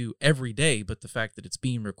 which we do every day, but the fact that it's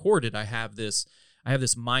being recorded, I have this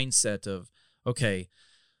mindset of, okay,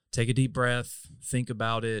 take a deep breath, think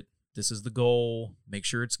about it. This is the goal. Make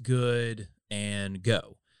sure it's good, and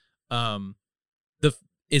go.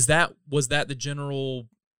 Was that the general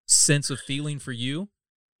sense of feeling for you?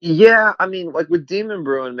 Yeah, I mean, like with Demon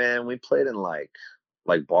Bruin, man, we played in like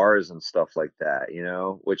like bars and stuff like that, you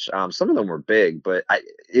know, which some of them were big, but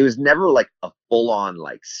it was never like a full on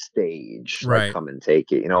like stage, like Right. Come and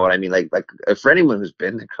Take It. You know what I mean? Like for anyone who's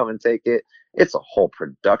been to Come and Take It, it's a whole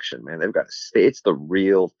production, man. They've got to stay. It's the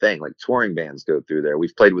real thing. Like touring bands go through there.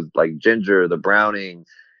 We've played with like Ginger, the Browning,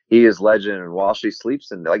 He Is Legend, and While She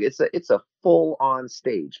Sleeps, and like it's a full on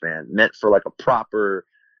stage, man, meant for like a proper,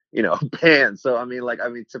 band. So I mean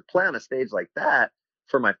to play on a stage like that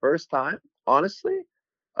for my first time, honestly,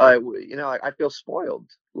 I feel spoiled.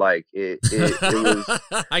 Like it was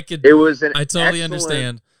I could it was an I totally excellent,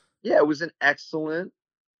 understand. yeah, it was an excellent,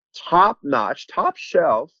 top notch, top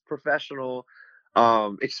shelf professional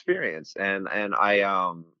experience. And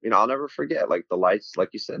I'll never forget, like the lights, like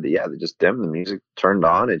you said, yeah, they just dimmed, the music turned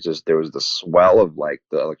on. It just, there was the swell of like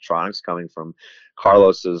the electronics coming from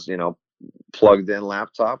Carlos's, plugged in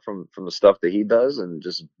laptop from the stuff that he does, and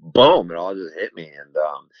just boom, it all just hit me. And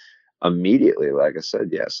immediately, like I said,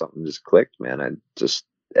 yeah, something just clicked, man. I just,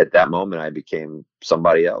 at that moment, I became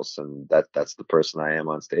somebody else, and that's the person I am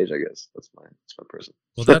on stage. I guess that's my person.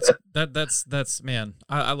 Well, that's man.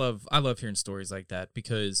 I love hearing stories like that,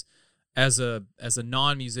 because as a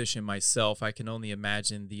non-musician myself, I can only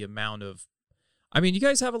imagine the amount of. I mean, you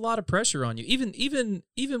guys have a lot of pressure on you, even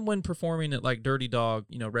when performing at like Dirty Dog.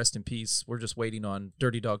 Rest in peace. We're just waiting on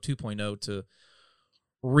Dirty Dog 2.0 to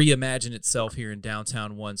reimagine itself here in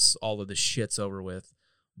downtown once all of the shit's over with.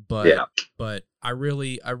 But Yeah. but I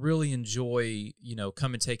really enjoy,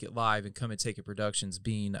 Come and Take It Live and Come and Take It Productions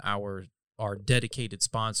being our dedicated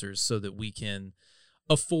sponsors, so that we can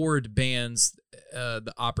afford bands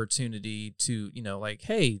the opportunity to, like,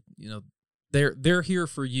 hey, they're here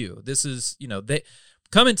for you. This is, they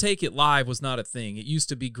Come and Take It Live was not a thing. It used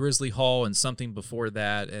to be Grizzly Hall and something before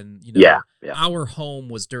that. And, Yeah. our home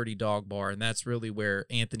was Dirty Dog Bar. And that's really where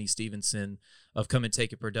Anthony Stevenson of Come and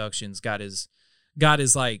Take It Productions got his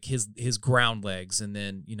like his ground legs. And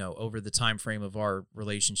then, over the time frame of our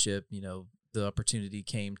relationship, the opportunity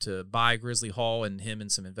came to buy Grizzly Hall, and him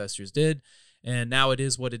and some investors did. And now it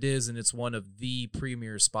is what it is. And it's one of the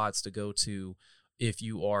premier spots to go to if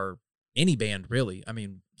you are any band, really. I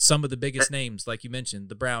mean, some of the biggest names, like you mentioned,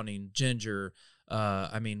 the Browning, Ginger.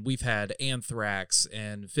 I mean, we've had Anthrax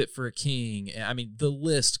and Fit for a King. I mean, the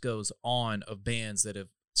list goes on of bands that have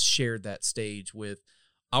shared that stage with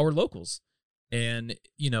our locals. And,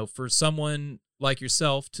 for someone like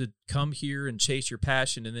yourself to come here and chase your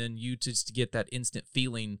passion, and then you just to get that instant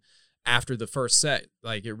feeling after the first set,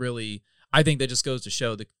 like, it really, I think that just goes to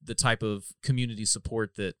show the type of community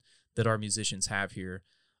support that our musicians have here.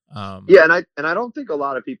 Yeah, and I don't think a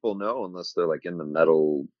lot of people know, unless they're like in the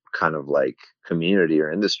metal kind of like community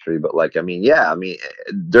or industry. But like, I mean, yeah, I mean,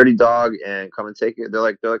 Dirty Dog and Come and Take It, they're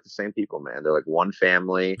like the same people, man. They're like one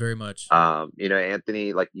family. Very much.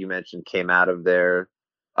 Anthony, like you mentioned, came out of there.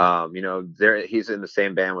 He's in the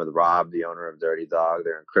same band with Rob, the owner of Dirty Dog.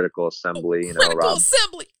 They're in Critical Assembly. Critical Rob.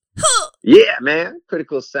 Assembly. Huh. Yeah, man,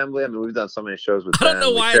 Critical Assembly. I mean, we've done so many shows with them. I don't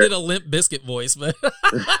know why I did a Limp Bizkit voice, but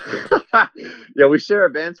yeah, we share a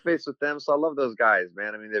band space with them, so I love those guys,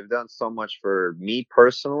 man. I mean, they've done so much for me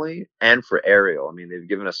personally and for Ariel. I mean, they've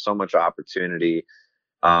given us so much opportunity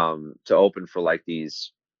to open for like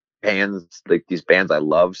these bands I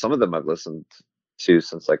love. Some of them I've listened to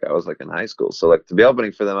since like I was like in high school. So like to be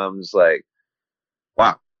opening for them, I'm just like,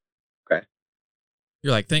 wow, okay.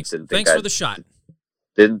 You're like, thanks for the shot.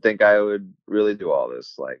 Didn't think I would really do all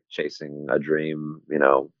this, like chasing a dream,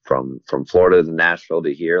 from Florida to Nashville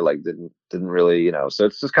to here, like didn't really, so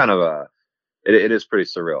it's just kind of it is pretty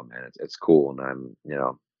surreal, man. It's cool. And I'm,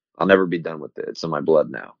 I'll never be done with it. It's in my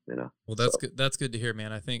blood now, Well, that's good. That's good to hear,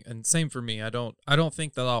 man. I think, and same for me. I don't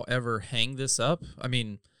think that I'll ever hang this up. I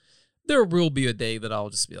mean, there will be a day that I'll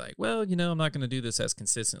just be like, well, I'm not going to do this as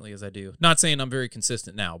consistently as I do. Not saying I'm very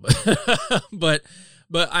consistent now, but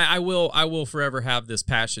but I will forever have this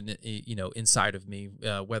passion, inside of me,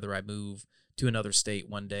 whether I move to another state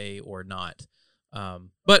one day or not.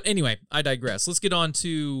 But anyway, I digress. Let's get on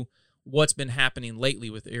to what's been happening lately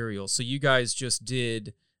with Ariel. So you guys just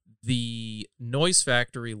did the Noise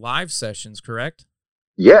Factory live sessions, correct?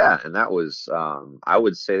 Yeah, and that was I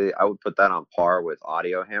would say I would put that on par with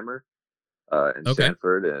Audio Hammer in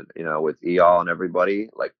Sanford, and with Eyal and everybody.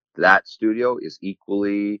 Like that studio is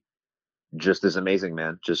equally just as amazing,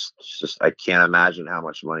 man. Just I can't imagine how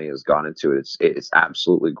much money has gone into it. It's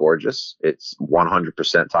absolutely gorgeous. It's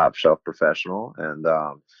 100% top shelf professional. And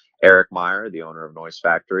Eric Meyer, the owner of Noise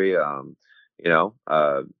Factory,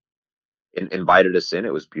 invited us in.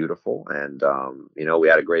 It was beautiful, and we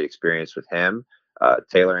had a great experience with him.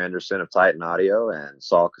 Taylor Anderson of Titan Audio and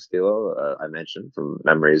Saul Castillo, I mentioned from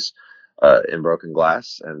Memories in Broken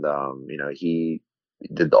Glass, and he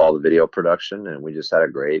did all the video production, and we just had a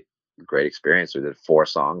great experience. We did 4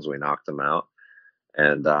 songs, we knocked them out,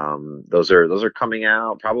 and those are coming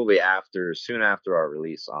out probably soon after our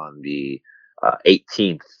release on the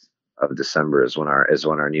 18th of December is when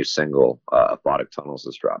our new single Aquatic Tunnels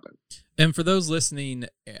is dropping. And for those listening,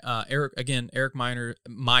 Eric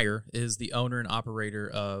Meyer is the owner and operator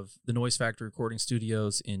of the Noise Factory Recording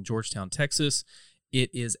Studios in Georgetown, Texas. It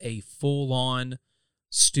is a full-on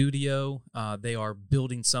studio. They are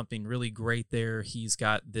building something really great there. He's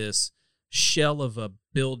got this shell of a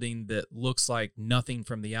building that looks like nothing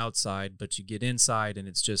from the outside, but you get inside and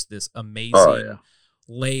it's just this amazing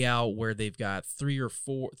layout where they've got 2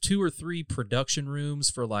 or 3 production rooms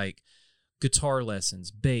for like guitar lessons,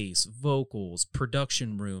 bass, vocals,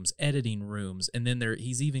 production rooms, editing rooms, and then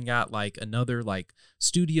he's even got like another like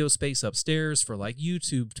studio space upstairs for like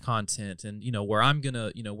YouTube content, and where I'm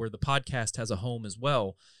gonna where the podcast has a home as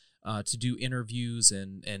well, to do interviews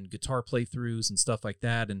and guitar playthroughs and stuff like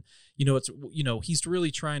that. And it's he's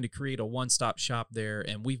really trying to create a one-stop shop there,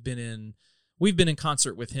 and we've been in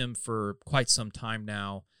concert with him for quite some time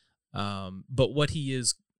now. But what he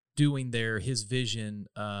is doing there, his vision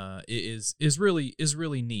is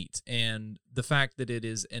really neat, and the fact that it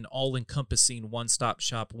is an all-encompassing one-stop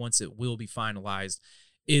shop once it will be finalized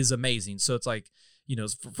is amazing. So it's like,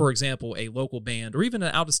 for example, a local band or even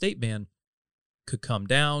an out-of-state band could come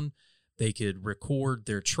down, they could record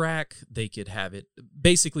their track, they could have it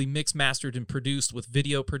basically mixed, mastered, and produced with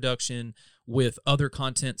video production, with other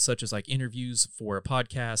content such as like interviews for a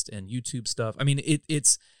podcast and YouTube stuff. I mean,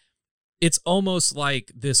 it's almost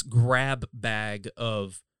like this grab bag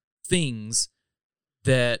of things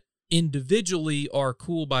that individually are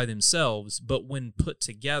cool by themselves, but when put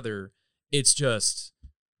together, it's just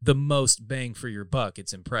the most bang for your buck.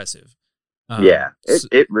 It's impressive. Yeah,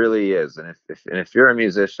 it really is. And if you're a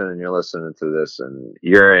musician and you're listening to this and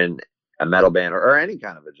you're in a metal band or any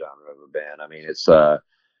kind of a genre of a band, I mean, it's 100%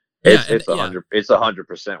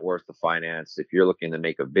 worth the finance. If you're looking to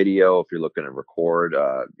make a video, if you're looking to record,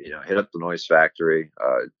 hit up the Noise Factory,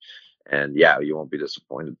 and you won't be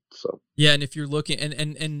disappointed. So yeah, and if you're looking,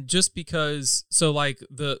 and just because, so like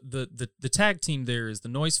the tag team there is the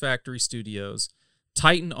Noise Factory Studios,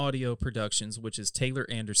 Titan Audio Productions, which is Taylor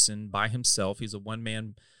Anderson by himself. He's a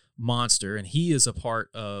one-man monster, and he is a part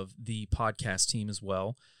of the podcast team as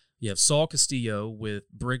well. You have Saul Castillo with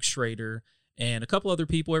Briggs Schrader and a couple other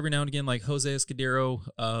people every now and again, like Jose Escudero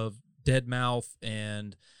of Deadmau5,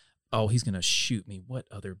 and he's going to shoot me. What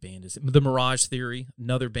other band is it? The Mirage Theory,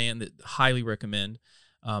 another band that I highly recommend.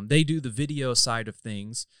 They do the video side of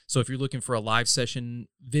things. So if you're looking for a live session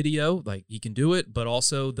video, like, you can do it, but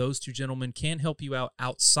also those two gentlemen can help you out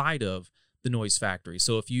outside of the Noise Factory.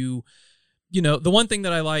 So if the one thing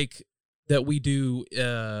that I like that we do,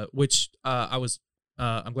 which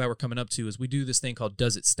I'm glad we're coming up to, is we do this thing called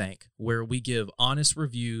Does It Stank, where we give honest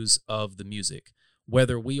reviews of the music,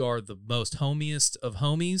 whether we are the most homiest of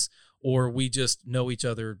homies or we just know each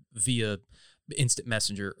other via instant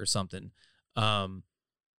messenger or something.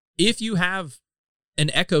 If you have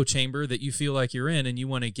an echo chamber that you feel like you're in and you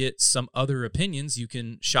want to get some other opinions, you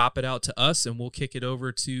can shop it out to us and we'll kick it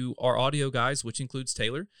over to our audio guys, which includes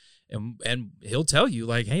Taylor, and he'll tell you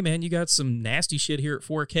like, hey man, you got some nasty shit here at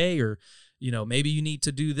 4K, or maybe you need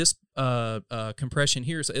to do this compression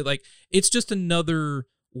here. So it's just another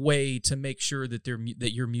way to make sure that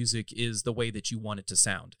that your music is the way that you want it to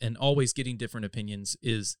sound. And always getting different opinions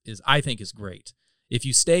is I think is great. If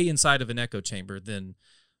you stay inside of an echo chamber, then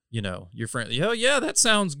your friend, oh yeah, that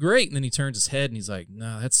sounds great, and then he turns his head and he's like,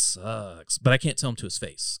 no, that sucks. But I can't tell him to his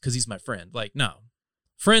face because he's my friend. Like, no,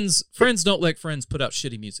 friends don't let friends put out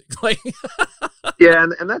shitty music. Like, yeah,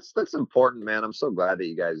 and that's important, man. I'm so glad that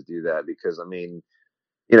you guys do that, because I mean,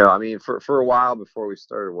 for a while before we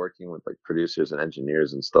started working with like producers and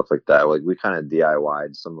engineers and stuff like that, like we kind of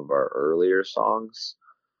DIY'd some of our earlier songs,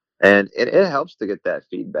 and it helps to get that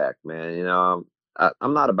feedback, man.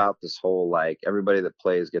 I'm not about this whole like everybody that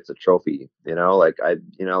plays gets a trophy, you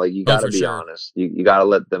got to be honest. You got to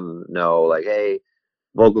let them know, like, hey,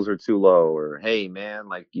 vocals are too low, or hey man,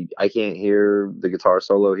 like I can't hear the guitar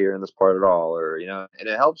solo here in this part at all, or and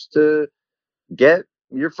it helps to get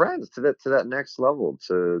your friends to that next level,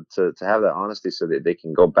 to have that honesty so that they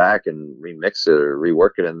can go back and remix it or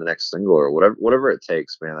rework it in the next single or whatever it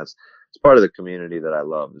takes, man. It's part of the community that I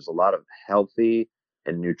love. There's a lot of healthy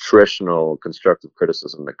and nutritional constructive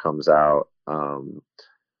criticism that comes out of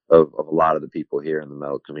a lot of the people here in the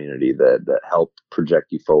metal community that help project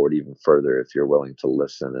you forward even further if you're willing to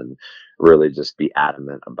listen and really just be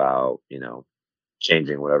adamant about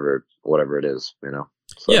changing whatever it is.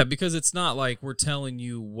 So. Yeah, because it's not like we're telling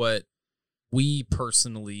you what we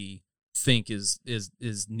personally think is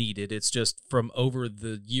needed. It's just from over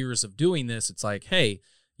the years of doing this, it's like, hey,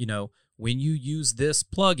 when you use this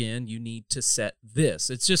plugin, you need to set this.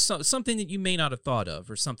 It's just something that you may not have thought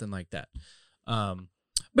of or something like that.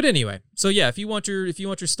 But anyway, so yeah, if you want your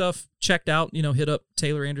stuff checked out, hit up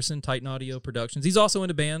Taylor Anderson, Titan Audio Productions. He's also in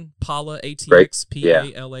a band, Pala ATX,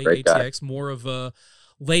 Pala ATX, more of a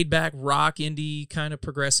laid back rock indie kind of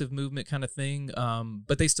progressive movement kind of thing.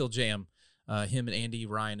 But they still jam. Him and Andy,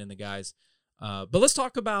 Ryan, and the guys. But let's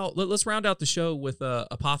talk about, let's round out the show with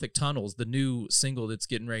Apothic Tunnels, the new single that's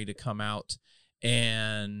getting ready to come out,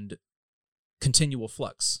 and Continual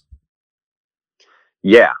Flux.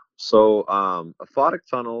 Yeah. So Apothic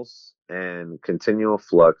Tunnels and Continual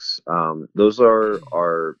Flux, those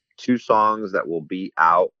are two songs that will be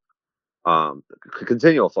out.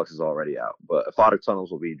 Continual Flux is already out, but Apothic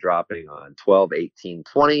Tunnels will be dropping on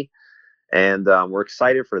 12/18/20. And we're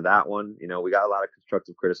excited for that one. We got a lot of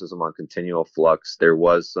constructive criticism on Continual Flux. There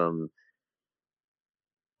was some,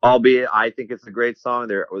 albeit I think it's a great song.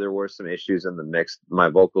 There were some issues in the mix. My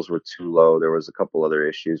vocals were too low. There was a couple other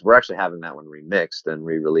issues. We're actually having that one remixed and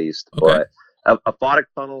re-released. Okay. But Apothic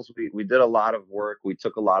Tunnels, we did a lot of work. We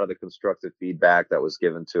took a lot of the constructive feedback that was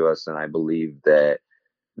given to us, and I believe that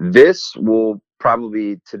this will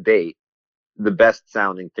probably, to date, the best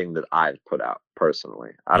sounding thing that I've put out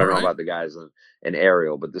personally. I don't know about the guys in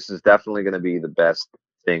Aerial, but this is definitely going to be the best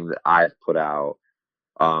thing that I've put out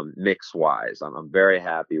mix wise. I'm very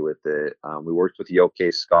happy with it. We worked with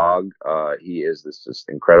Jokke Skog. He is this just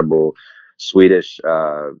incredible Swedish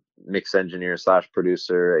mix engineer /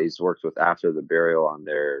 producer. He's worked with After the Burial on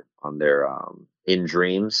their In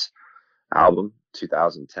Dreams album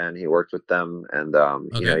 2010. He worked with them, and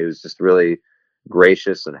he was just really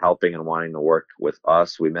gracious and helping and wanting to work with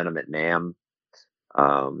us. We met him at NAMM,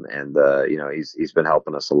 and he's been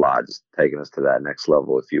helping us a lot, just taking us to that next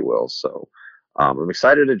level, if you will. So I'm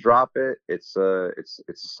excited to drop it. It's a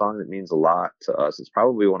song that means a lot to us. It's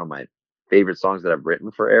probably one of my favorite songs that I've written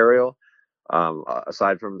for Aerial.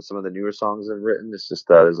 Aside from some of the newer songs I've written, it's just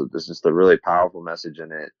there's just a really powerful message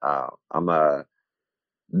in it. I'm a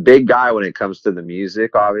big guy when it comes to the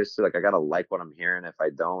music, obviously. Like, I gotta like what I'm hearing. If I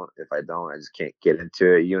don't, I just can't get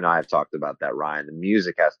into it. You and I have talked about that, Ryan. The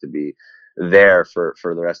music has to be there for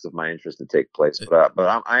the rest of my interest to take place. But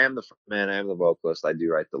I am the man. I am the vocalist. I do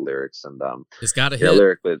write the lyrics, and it's got to hit.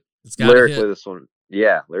 Lyrically, this one,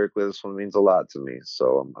 lyrically, this one means a lot to me.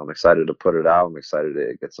 So I'm excited to put it out. I'm excited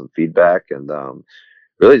to get some feedback, and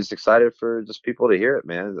really just excited for just people to hear it,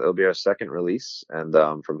 man. It'll be our second release, and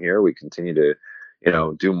from here we continue to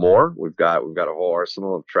do more. We've got a whole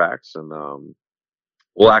arsenal of tracks, and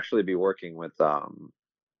we'll actually be working with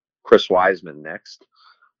Chris Wiseman next,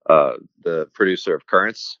 the producer of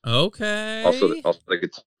Currents. Okay. Also the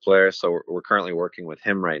guitar player. So we're currently working with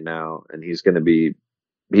him right now, and he's going to be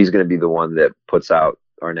the one that puts out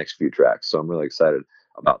our next few tracks. So I'm really excited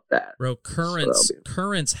about that. Bro,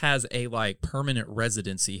 Currents has a permanent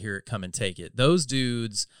residency here at Come and Take It. Those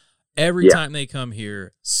dudes, every time they come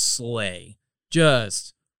here, slay.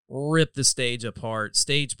 Just rip the stage apart,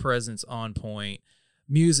 stage presence on point,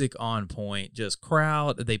 music on point, just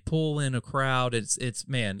crowd. They pull in a crowd. I've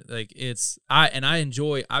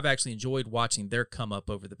actually enjoyed watching their come up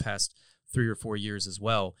over the past 3 or 4 years as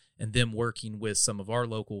well, and them working with some of our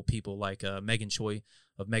local people like Megan Choi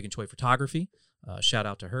of Megan Choi Photography. Shout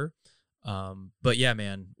out to her. But yeah,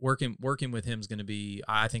 man, working with him is going to be,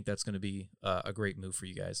 I think that's going to be a great move for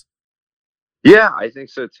you guys. Yeah, I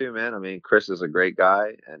think so too, man. I mean, Chris is a great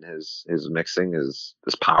guy, and his mixing is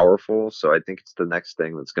powerful. So I think it's the next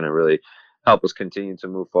thing that's going to really help us continue to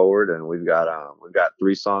move forward. And we've got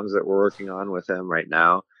 3 songs that we're working on with him right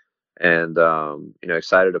now, and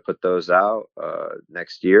excited to put those out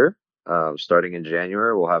next year. Starting in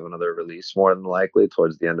January, we'll have another release, more than likely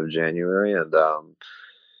towards the end of January, and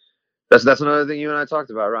that's another thing you and I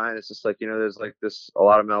talked about, Ryan. It's just there's a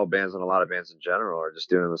lot of metal bands, and a lot of bands in general are just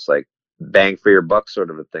doing this bang for your buck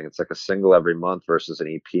sort of a thing. It's like a single every month versus an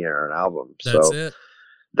EP or an album.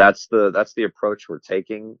 That's the approach we're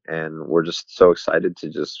taking, and we're just so excited to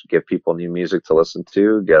just give people new music to listen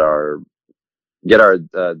to, get our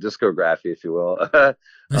discography, if you will,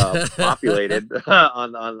 populated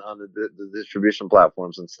on the distribution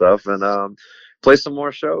platforms and stuff, and play some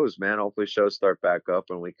more shows, man. Hopefully shows start back up,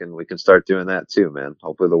 and we can start doing that too, man.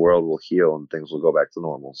 Hopefully the world will heal and things will go back to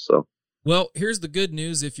normal. So, well, here's the good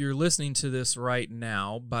news. If you're listening to this right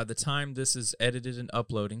now, by the time this is edited and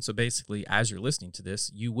uploading, so basically as you're listening to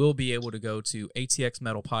this, you will be able to go to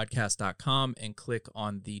atxmetalpodcast.com and click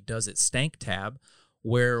on the Does It Stank tab,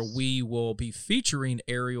 where we will be featuring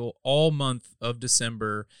Aerial all month of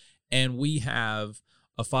December. and we have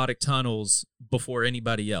aphotic tunnels before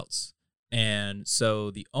anybody else. And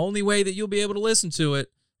so the only way that you'll be able to listen to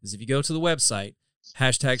it is if you go to the website,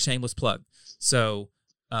 #shameless plug. So,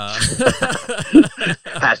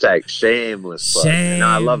 Hashtag shameless plug. No,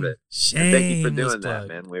 I love it. And thank you for doing plug. that,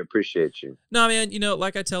 man. We appreciate you. No, man,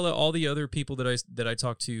 like I tell all the other people that I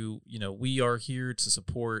talk to, we are here to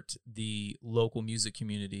support the local music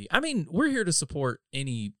community. I mean, we're here to support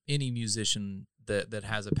any musician that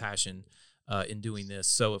has a passion in doing this.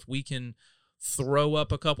 So if we can throw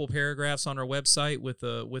up a couple paragraphs on our website with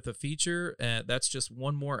a feature, that's just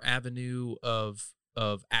one more avenue of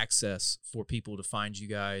access for people to find you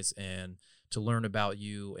guys and to learn about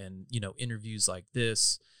you, and interviews like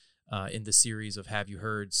this in the series of Have You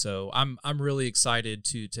Heard. So I'm really excited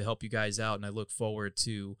to help you guys out, and I look forward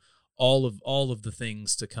to all of the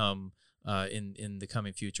things to come in the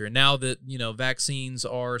coming future. And now that vaccines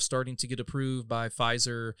are starting to get approved by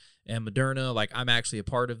Pfizer and Moderna, like I'm actually a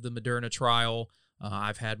part of the Moderna trial.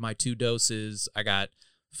 I've had my 2 doses. I got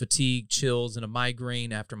fatigue, chills, and a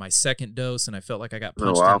migraine after my 2nd dose, and I felt like I got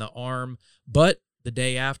punched in the arm. But the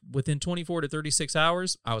day after, within 24 to 36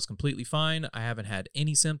 hours, I was completely fine. I haven't had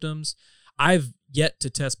any symptoms. I've yet to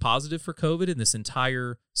test positive for COVID in this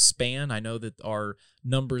entire span. I know that our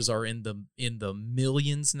numbers are in the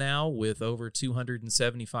millions now, with over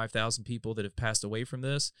 275,000 people that have passed away from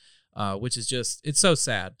this, which is it's so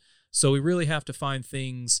sad. So we really have to find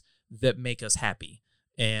things that make us happy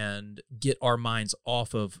and get our minds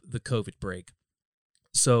off of the COVID break.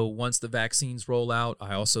 So once the vaccines roll out,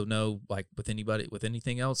 I also know, like with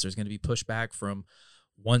anything else, there's going to be pushback from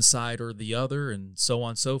one side or the other, and so on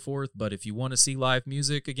and so forth. But if you want to see live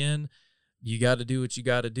music again, you got to do what you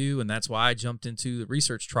got to do. And that's why I jumped into the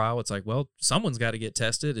research trial. It's like, well, someone's got to get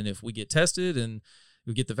tested. And if we get tested and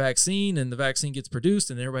we get the vaccine and the vaccine gets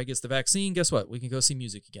produced and everybody gets the vaccine, guess what? We can go see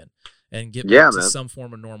music again and get back to some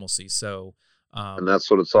form of normalcy. So, and that's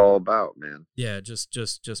what it's all about, man. Yeah, just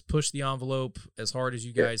push the envelope as hard as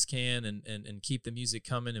you guys can, and keep the music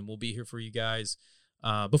coming, and we'll be here for you guys.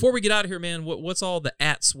 Before we get out of here, man, what's all the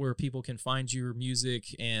ats where people can find your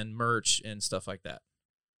music and merch and stuff like that?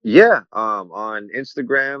 Yeah, on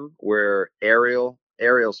Instagram, we're Ariel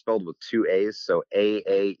spelled with 2 A's, so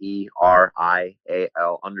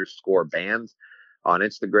AAERIAL_band. On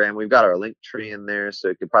Instagram, we've got our link tree in there, so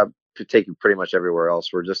it could probably take you pretty much everywhere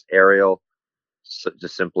else. We're just Ariel. So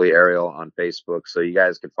just simply Ariel on Facebook. So you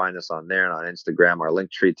guys can find us on there, and on Instagram. Our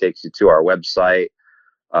link tree takes you to our website,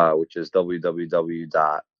 which is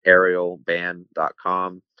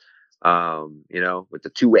www.arielband.com. With the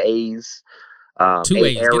 2 A's. 2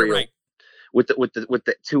 A's, get it right. With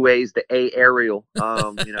the 2 A's, the A Ariel,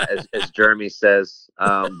 as Jeremy says.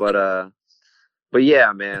 But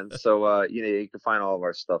yeah, man. So, you can find all of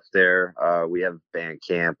our stuff there. We have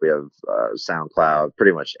Bandcamp, we have SoundCloud,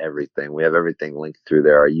 pretty much everything. We have everything linked through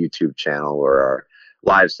there. Our YouTube channel, where our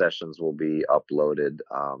live sessions will be uploaded.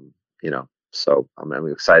 So I'm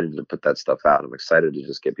excited to put that stuff out. I'm excited to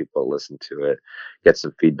just get people to listen to it, get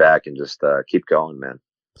some feedback, and just keep going, man.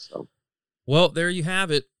 So, well, there you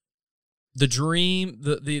have it. The dream,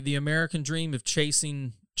 the American dream of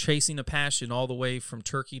chasing a passion all the way from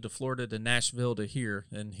Turkey to Florida to Nashville to here.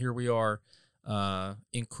 And here we are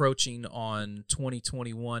encroaching on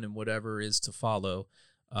 2021 and whatever is to follow.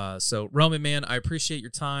 So Roman, man, I appreciate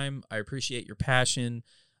your time. I appreciate your passion.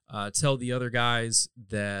 Tell the other guys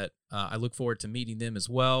that I look forward to meeting them as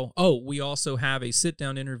well. Oh, we also have a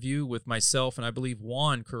sit-down interview with myself and I believe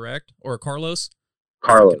Juan, correct? Or Carlos?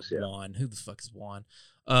 Carlos, yeah. Juan. Who the fuck is Juan?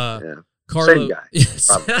 Yeah. Carlos. Same guy. Yes.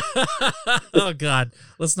 Oh God,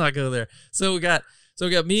 let's not go there. So we got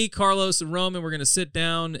me, Carlos, and Roman. We're gonna sit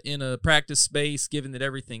down in a practice space, given that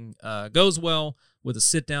everything goes well, with a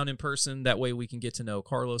sit down in person. That way we can get to know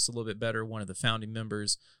Carlos a little bit better, one of the founding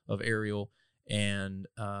members of Ariel. And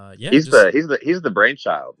he's the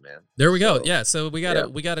brainchild, man. There we go. Yeah, so we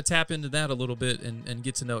gotta tap into that a little bit and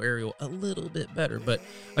get to know Ariel a little bit better. But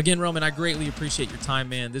again, Roman, I greatly appreciate your time,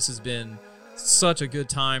 man. This has been such a good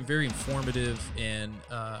time, very informative, and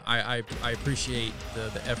I appreciate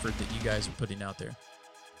the effort that you guys are putting out there.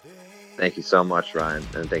 Thank you so much, Ryan,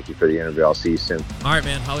 and thank you for the interview. I'll see you soon. All right,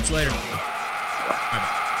 man. I'll let you later.